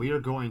 Okay. We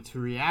are going to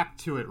react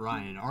to it,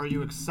 Ryan. Are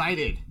you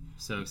excited?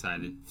 So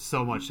excited.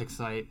 So much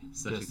excited.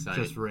 Excited.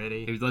 Just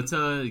ready. Hey, let's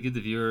give the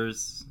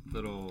viewers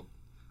little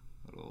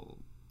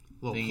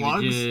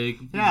plugs.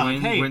 Yeah.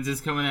 When's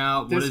this coming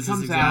out? What is this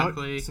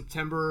exactly? Out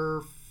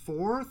September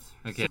 4th.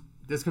 Okay.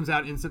 This comes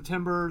out in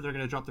September. They're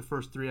going to drop the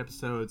first 3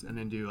 episodes and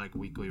then do like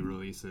weekly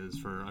releases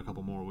for a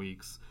couple more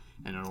weeks.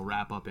 And it'll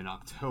wrap up in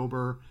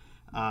October.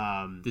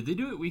 Did they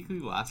do it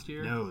weekly last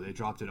year? No, they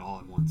dropped it all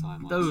at one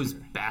time last Those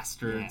year.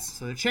 bastards. Yeah,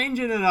 so they're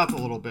changing it up a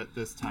little bit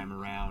this time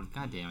around.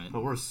 God damn it.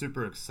 But we're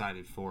super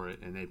excited for it,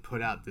 and they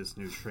put out this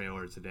new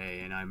trailer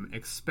today, and I'm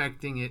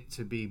expecting it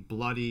to be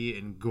bloody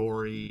and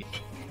gory.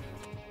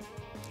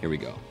 Here we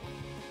go.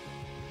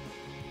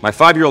 My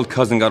 5-year-old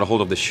cousin got a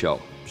hold of the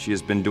show. She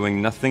has been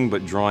doing nothing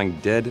but drawing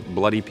dead,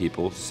 bloody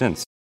people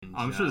since.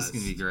 I'm sure this is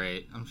going to be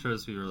great. I'm sure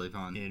this will be really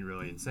fun. And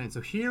really insane.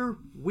 So here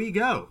we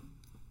go.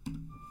 What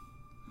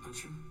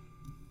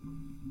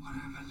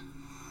happened?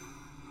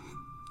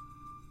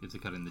 You have to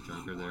cut in the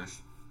Joker there.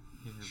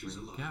 She's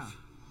alive. Yeah.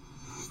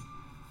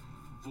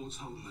 Vault's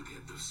holding the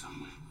captive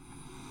somewhere.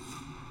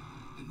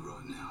 And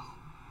right now,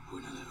 we're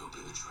in a little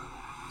bit of trouble.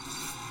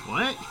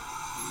 What?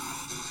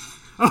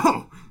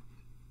 Oh!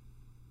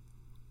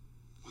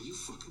 Are you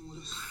fucking with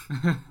us?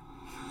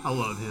 I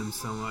love him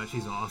so much.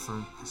 He's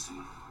awesome.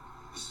 Listen,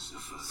 this is the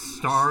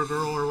fucking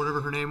Stargirl or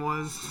whatever her name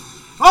was.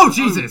 Oh,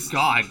 Jesus!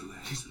 God.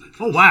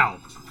 Oh, wow.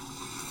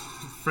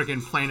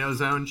 Freaking Plano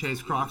Zone,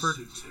 Chase Crawford.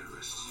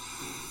 terrorists.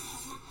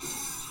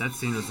 That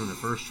scene was in the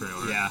first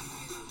trailer. Yeah.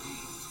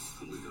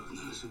 We got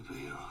no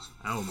superheroes.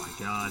 Oh my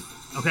god.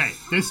 Okay,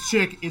 this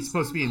chick is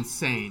supposed to be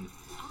insane.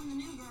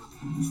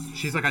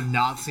 She's like a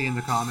Nazi in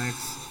the comics.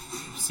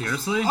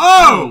 Seriously?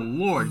 Oh!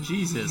 Lord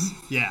Jesus.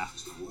 Yeah.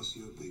 What's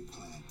your big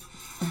plan?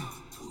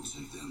 We'll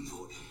take them,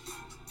 boy.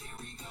 There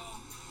we go.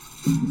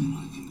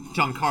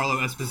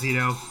 Giancarlo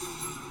Esposito.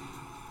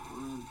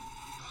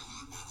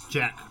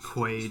 Jack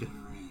Quaid.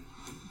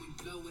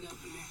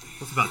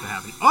 What's about to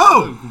happen?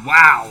 Oh!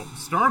 Wow!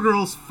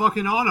 Stargirl's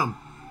fucking on him.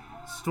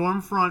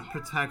 Stormfront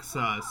protects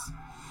us.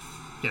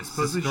 Yeah,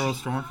 supposedly... Girl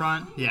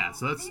Stormfront? Yeah,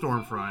 so that's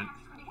Stormfront.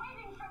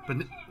 But...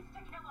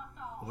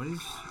 What is...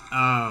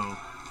 Oh.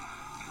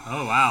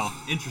 Oh, wow.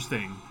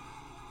 Interesting.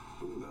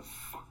 Who the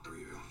fuck are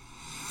you?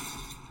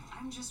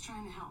 I'm just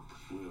trying to help.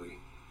 Really?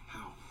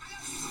 How?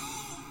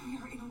 We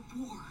are in a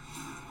war,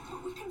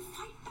 but we can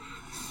fight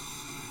back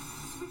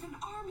with an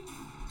army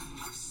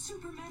of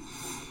supermen,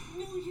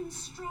 millions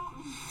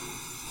strong.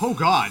 Oh,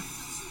 God.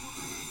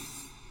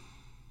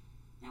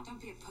 Now don't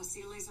be a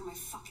pussy. Laser my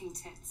fucking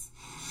tits.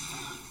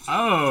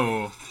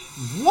 Oh.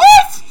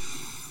 What?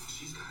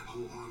 She's got a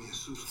whole army of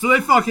super. So they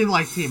fucking,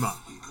 like, team up.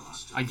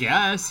 I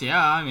guess,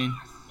 yeah, I mean...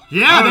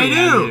 Yeah, Oh, they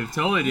yeah, do! dude,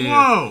 totally do.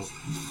 Whoa!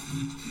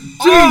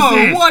 Oh,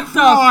 Jesus what the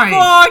Christ!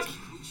 fuck?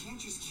 We can't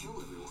just kill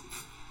everyone.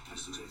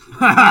 That's exactly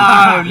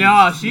Oh,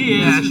 no,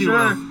 she is, Yeah, for she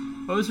sure. will.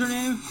 What was her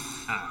name?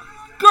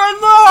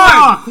 Good lord!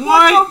 Fuck,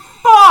 what the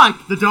fuck?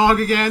 The dog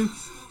again.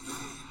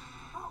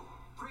 Oh,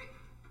 great.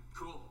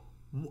 Cool.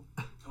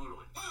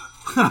 Totally.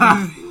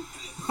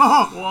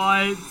 Oh,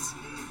 What?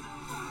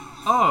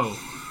 Oh.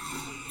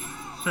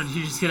 So did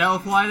you just get out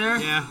of the fly there?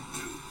 yeah.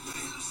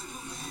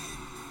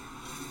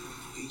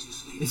 We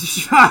just need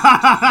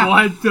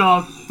What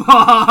the fuck?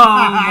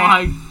 Oh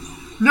my...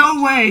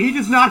 No way! He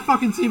does not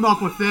fucking team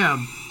up with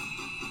them.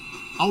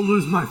 I'll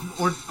lose my...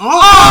 Or... Oh,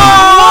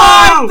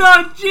 Oh!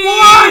 what the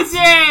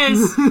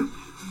Jesus!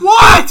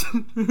 What?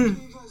 You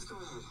guys go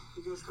ahead.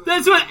 You guys go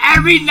That's what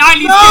every 90s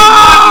kid No!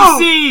 wanted to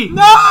see!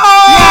 No!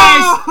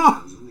 Yes!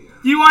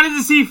 You wanted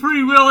to see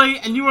Free Willy,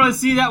 and you want to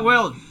see that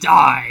whale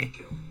die.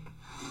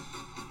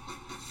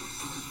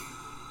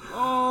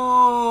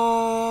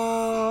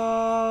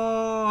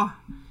 Oh.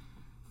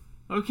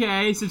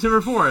 Okay,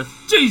 September 4th.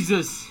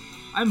 Jesus!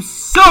 I'm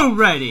so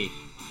ready!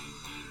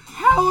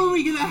 How are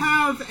we gonna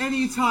have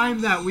any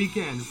time that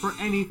weekend for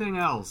anything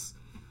else?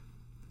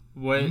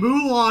 What?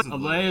 Mulan.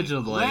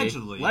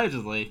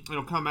 Allegedly.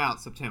 It'll come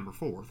out September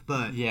 4th,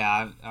 but...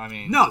 Yeah, I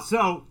mean... No,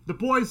 so The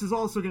Boys is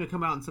also going to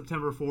come out on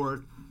September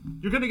 4th.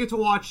 You're going to get to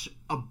watch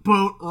a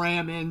boat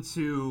ram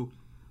into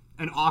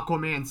an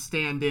Aquaman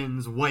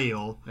stand-in's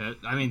whale.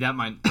 I mean, that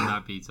might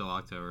not be till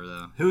October,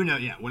 though. Who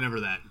knows? Yeah, whenever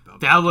that...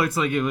 That looks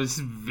like it was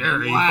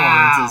very Wow.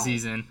 far into the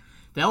season.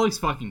 That looks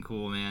fucking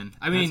cool, man.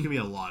 I It's mean, going to be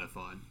a lot of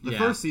fun. The Yeah.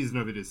 first season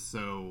of it is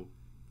so...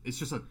 It's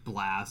just a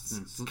blast.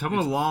 And it's come a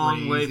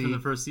long way crazy. from the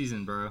first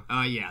season, bro.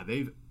 Yeah,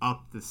 they've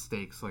upped the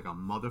stakes like a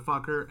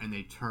motherfucker, and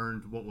they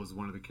turned what was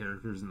one of the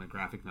characters in the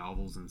graphic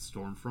novels in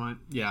Stormfront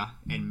Yeah.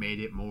 and made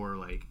it more,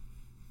 like,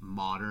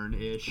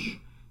 modern-ish.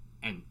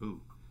 And,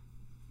 ooh.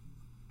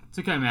 It's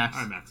okay, Max.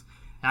 Alright, Max.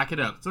 Hack it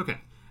up. It's okay.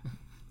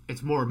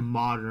 It's more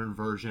modern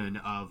version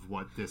of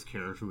what this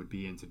character would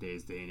be in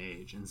today's day and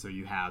age. And so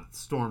you have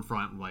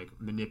Stormfront, like,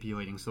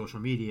 manipulating social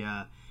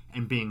media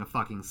and being a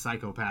fucking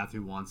psychopath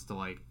who wants to,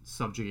 like,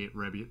 subjugate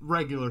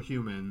regular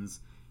humans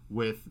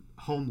with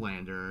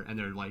Homelander, and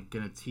they're, like,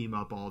 gonna team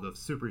up all the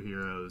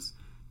superheroes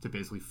to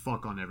basically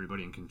fuck on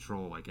everybody and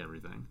control, like,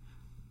 everything.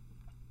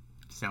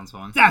 Sounds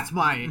fun. That's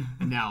my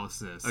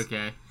analysis.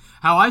 Okay.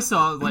 How I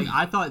saw, like,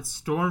 I thought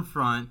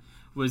Stormfront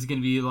was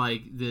gonna be,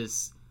 like,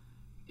 this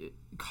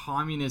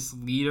communist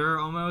leader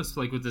almost,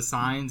 like, with the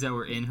signs that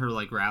were in her,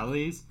 like,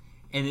 rallies.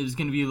 And it was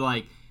gonna be,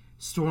 like,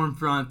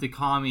 Stormfront, the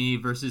commie,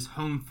 versus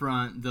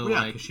Homefront, the, Well, yeah,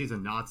 like... because she's a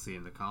Nazi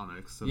in the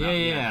comics. So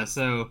Yeah.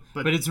 So,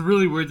 But- but it's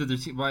really weird that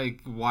they're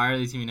like, why are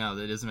they teaming up?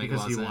 That doesn't make a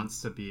Because lot he of sense.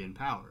 wants to be in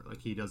power.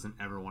 Like, he doesn't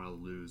ever want to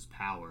lose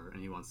power,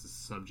 and he wants to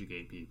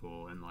subjugate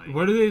people, and, like...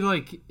 What are they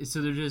like?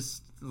 So they're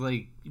just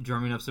like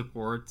drumming up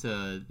support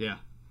to. Yeah.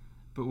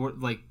 But what,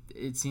 like,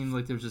 it seemed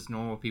like there was just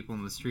normal people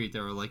in the street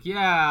that were like,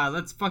 "Yeah,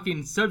 let's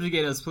fucking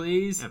subjugate us,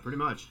 please." Yeah, pretty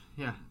much.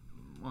 Yeah.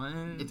 What?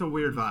 It's a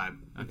weird vibe.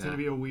 It's Okay. going to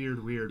be a weird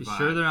You vibe.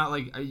 sure they're not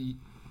like, are you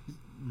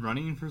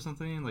running for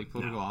something like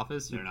political No,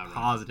 office? they're You're not running.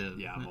 positive.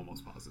 Yeah, I'm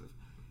almost positive.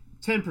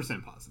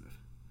 10% positive.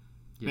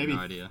 You have maybe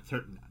no idea.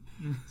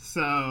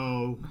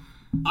 So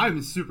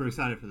I'm super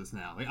excited for this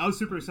now. Like, I was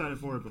super excited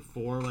for it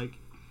before, like,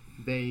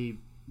 they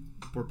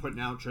were putting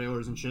out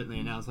trailers and shit, and they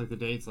announced, like, the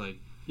dates. Like,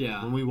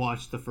 Yeah. when we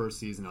watched the first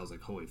season, I was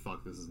like, holy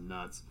fuck, this is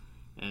nuts.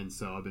 And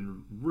so I've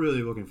been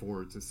really looking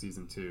forward to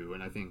season 2,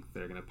 and I think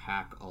they're going to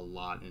pack a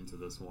lot into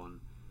this one.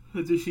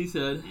 That's what she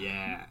said.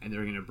 Yeah, and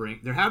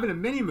they're having a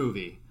mini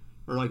movie,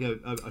 or like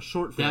a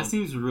short film. That's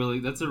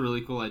a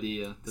really cool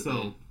idea.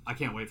 So I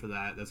can't wait for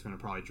that. That's going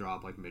to probably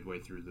drop like midway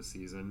through the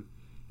season.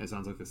 It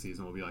sounds like the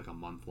season will be like a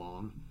month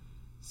long.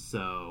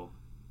 So,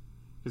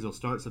 because it'll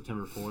start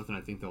September 4th, and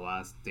I think the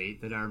last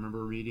date that I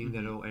remember reading that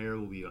it'll air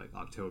will be like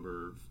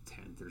October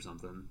 10th or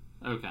something.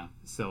 Okay.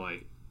 So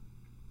like,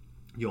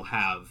 you'll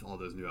have all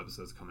those new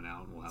episodes coming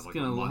out, and we'll have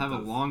We'll have a a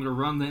longer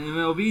run than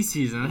MLB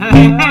season.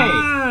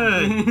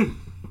 Hey!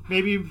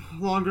 Maybe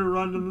longer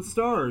run than the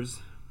Stars.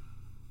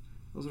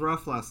 It was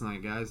rough last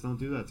night, guys. Don't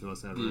do that to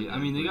us ever. Yeah, I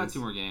mean, they got 2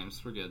 more games.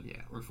 We're good.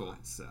 Yeah, we're full.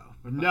 So,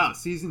 but no,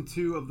 season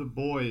 2 of The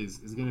Boys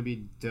is going to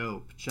be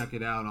dope. Check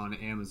it out on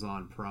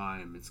Amazon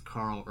Prime. It's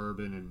Carl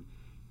Urban and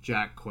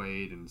Jack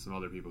Quaid and some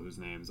other people whose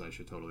names I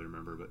should totally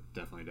remember, but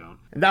definitely don't.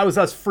 And that was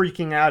us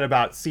freaking out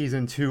about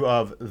season 2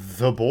 of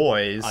The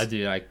Boys. I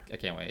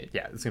can't wait.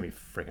 Yeah, it's going to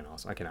be freaking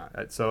awesome. I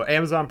cannot. So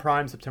Amazon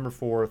Prime, September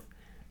 4th.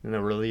 And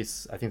they'll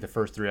release, I think, the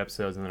first 3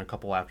 episodes, and then a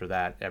couple after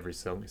that every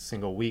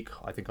single week,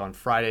 I think on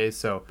Fridays.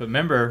 So, but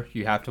remember,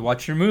 you have to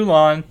watch your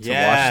Mulan to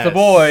Yes. watch The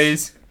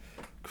Boys.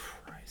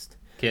 Christ.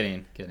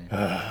 Kidding.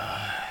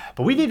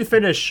 But we need to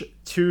finish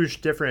 2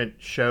 different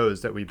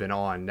shows that we've been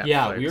on Netflix.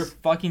 Yeah, we are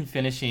fucking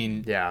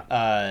finishing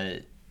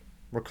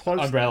we're close.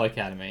 Umbrella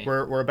Academy.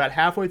 We're about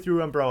halfway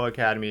through Umbrella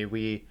Academy.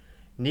 We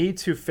need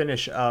to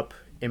finish up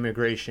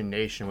Immigration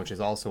Nation, which is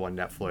also on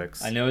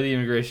Netflix. I know the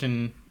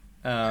immigration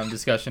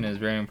discussion is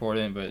very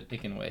important, but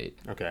it can wait.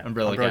 Okay.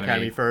 Umbrella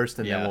Academy first,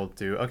 and then we'll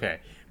do... Okay.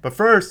 But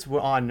first,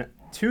 on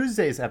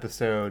Tuesday's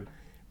episode,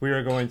 we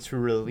are going to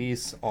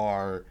release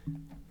our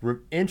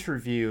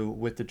interview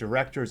with the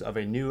directors of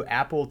a new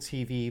Apple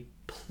TV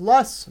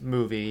Plus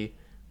movie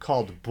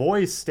called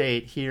Boys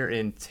State here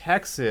in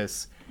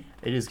Texas.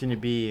 It is going to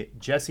be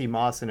Jesse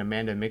Moss and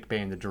Amanda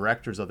McBain, the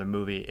directors of the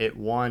movie. It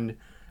won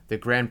the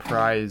grand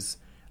prize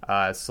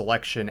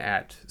selection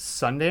at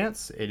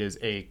Sundance. It is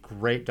a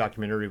great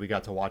documentary. We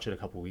got to watch it a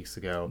couple weeks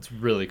ago. It's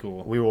really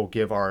cool. We will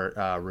give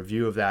our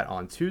review of that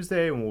on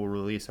Tuesday, and we'll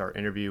release our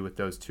interview with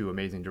those 2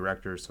 amazing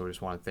directors. So I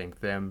just want to thank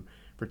them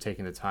for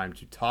taking the time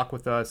to talk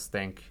with us.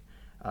 Thank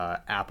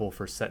Apple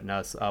for setting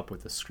us up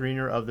with the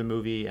screener of the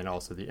movie and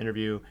also the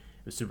interview.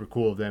 It was super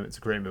cool of them. It's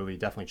a great movie.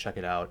 Definitely check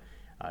it out.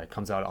 It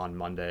comes out on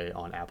Monday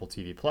on Apple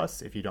TV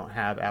Plus. If you don't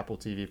have Apple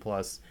TV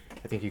Plus,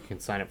 I think you can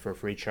sign up for a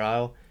free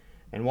trial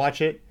and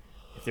watch it.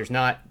 If there's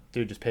not,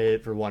 dude, just pay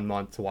it for 1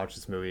 month to watch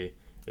this movie.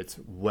 It's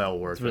well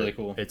worth it. It's really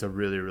cool. It's a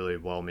really, really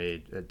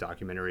well-made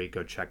documentary.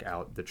 Go check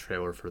out the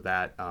trailer for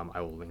that. I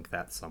will link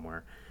that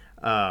somewhere.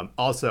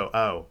 Also,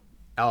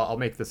 I'll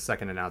make this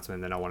second announcement,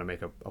 and then I want to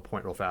make a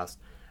point real fast.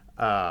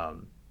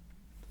 And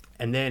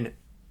then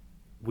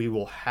we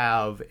will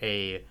have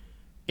a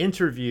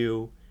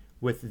interview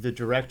with the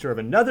director of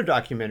another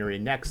documentary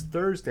next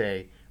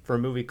Thursday for a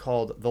movie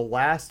called The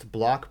Last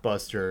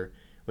Blockbuster,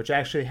 which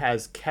actually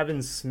has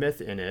Kevin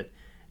Smith in it.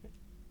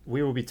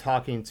 We will be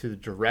talking to the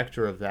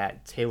director of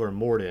that, Taylor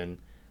Morden.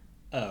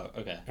 Oh,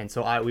 okay. And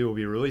so we will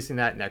be releasing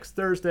that next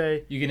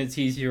Thursday. You gonna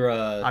tease your...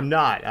 I'm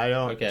not. I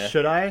don't... Okay.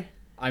 Should I?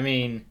 I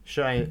mean...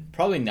 Should I?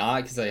 Probably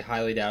not, because I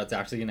highly doubt it's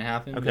actually gonna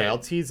happen. Okay, I'll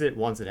tease it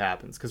once it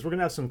happens, because we're going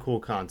to have some cool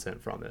content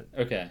from it.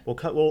 Okay.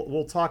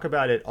 We'll talk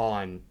about it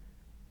on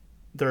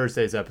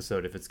Thursday's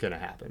episode if it's going to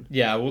happen.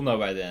 Yeah, we'll know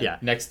by then. Yeah.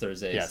 Next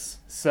Thursdays. Yes.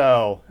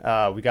 So,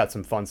 we got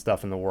some fun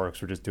stuff in the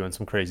works. We're just doing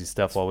some crazy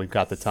stuff while we've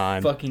got the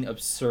time. Fucking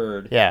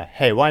absurd. Yeah.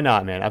 Hey, why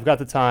not, man? I've got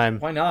the time.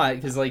 Why not?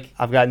 Because, like...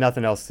 I've got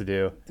nothing else to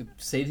do.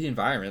 Save the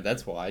environment,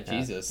 that's why.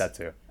 Jesus. That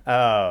too.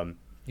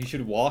 You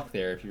should walk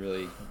there if you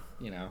really,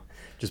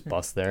 Just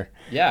bust there.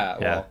 Yeah,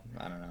 well,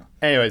 I don't know.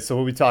 Anyway, so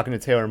we'll be talking to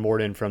Taylor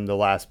Morden from The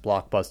Last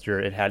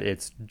Blockbuster. It had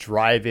its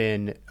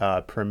drive-in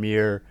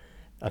premiere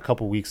a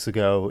couple weeks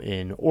ago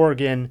in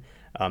Oregon.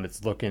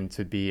 It's looking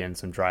to be in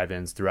some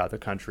drive-ins throughout the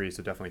country,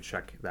 so definitely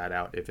check that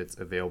out if it's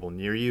available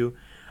near you.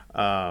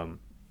 And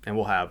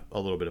we'll have a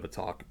little bit of a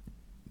talk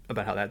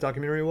about how that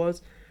documentary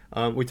was.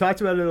 We talked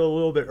about it a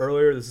little bit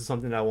earlier. This is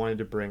something I wanted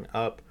to bring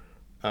up.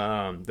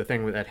 The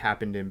thing that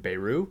happened in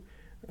Beirut.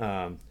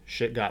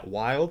 Shit got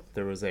wild.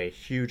 There was a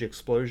huge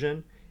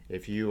explosion.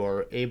 If you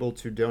are able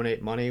to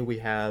donate money, we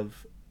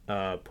have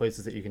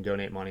places that you can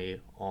donate money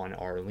on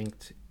our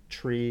linked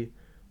tree,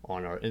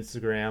 on our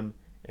Instagram,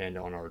 and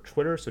on our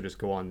Twitter. So just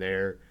go on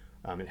there.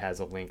 It has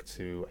a link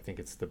to, I think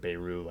it's the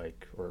Beirut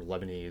or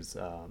Lebanese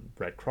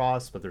Red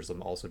Cross, but there's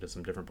also just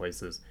some different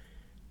places.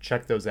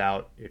 Check those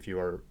out if you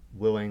are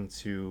willing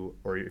to,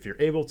 or if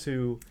you're able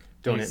to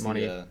donate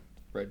money. The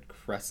Red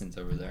Crescent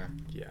over there.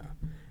 Yeah.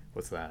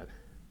 What's that?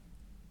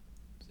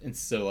 And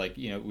so,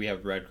 we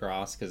have Red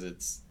Cross because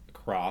it's a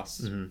cross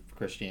for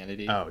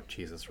Christianity. Oh,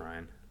 Jesus,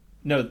 Ryan.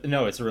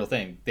 No, it's a real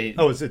thing. They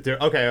Oh, is it there?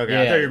 Okay. I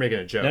thought you were making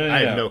a joke. No, I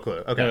had no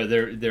clue. Okay. No,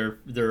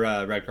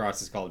 their Red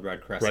Cross is called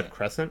Red Crescent. Red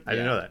Crescent? I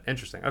didn't know that.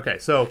 Interesting. Okay,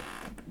 so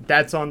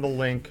that's on the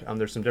link.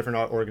 There's some different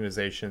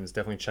organizations.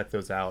 Definitely check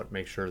those out.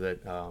 Make sure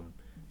that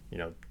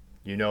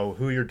you know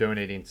who you're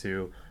donating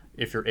to.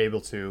 If you're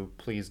able to,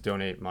 please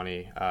donate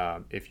money.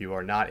 If you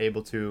are not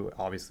able to,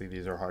 obviously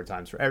these are hard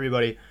times for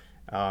everybody.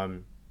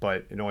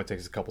 But it only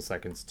takes a couple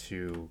seconds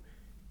to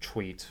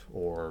tweet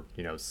or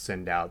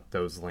send out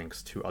those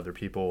links to other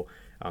people.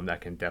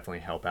 That can definitely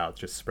help out.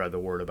 Just spread the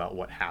word about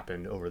what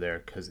happened over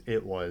there because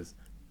it was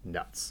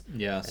nuts.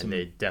 Yeah, and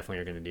they definitely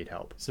are going to need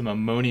help. Some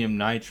ammonium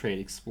nitrate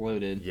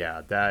exploded.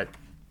 Yeah, that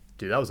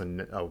was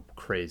a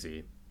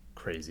crazy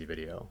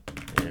video,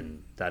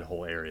 and that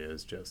whole area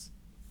is just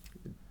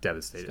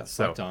devastated.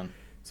 So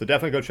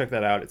definitely go check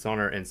that out. It's on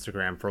our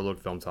Instagram, Furloughed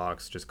Film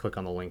Talks. Just click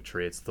on the link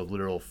tree. It's the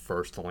literal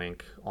first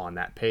link on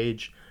that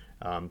page.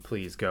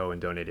 Please go and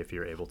donate if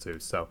you're able to.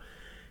 So,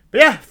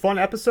 but yeah, fun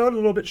episode. A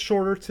little bit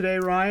shorter today,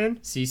 Ryan.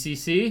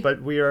 CCC.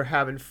 But we are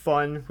having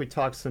fun. We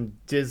talked some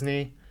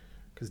Disney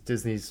because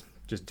Disney's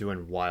just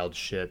doing wild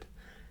shit.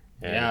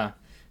 And yeah.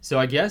 So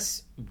I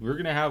guess we're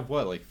gonna have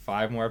like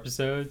 5 more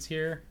episodes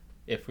here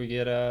if we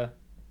get here.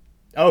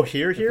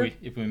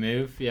 If we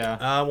move,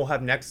 yeah. We'll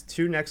have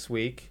two next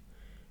week,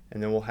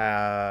 and then we'll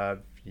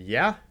have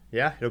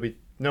it'll be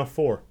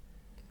 4.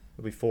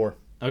 It'll be 4.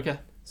 Okay.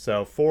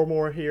 So 4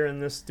 more here in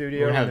this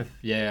studio. Okay.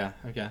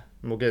 And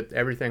we'll get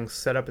everything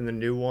set up in the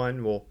new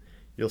one.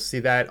 You'll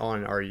see that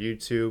on our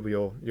YouTube.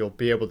 You'll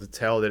be able to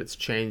tell that it's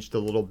changed a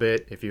little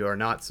bit. If you are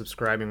not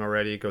subscribing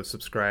already, go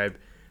subscribe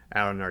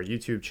out on our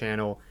YouTube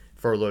channel,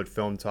 Furloughed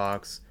Film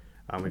Talks.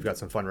 We've got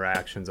some fun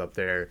reactions up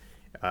there.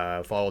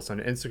 Follow us on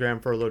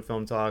Instagram, Furloughed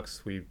Film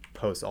Talks. We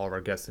post all of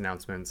our guest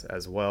announcements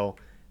as well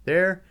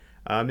there.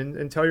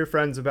 And tell your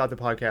friends about the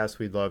podcast.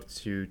 We'd love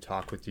to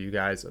talk with you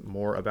guys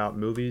more about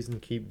movies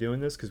and keep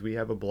doing this because we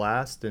have a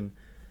blast. And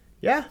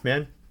yeah,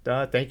 man,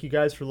 thank you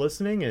guys for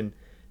listening, and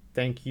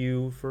thank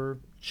you for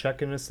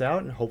checking us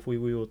out. And hopefully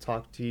we will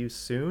talk to you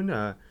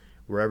soon,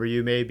 wherever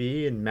you may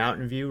be, in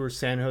Mountain View or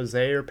San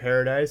Jose or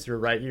Paradise or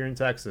right here in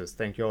Texas.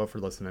 Thank you all for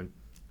listening.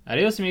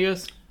 Adios,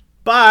 amigos.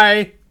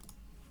 Bye.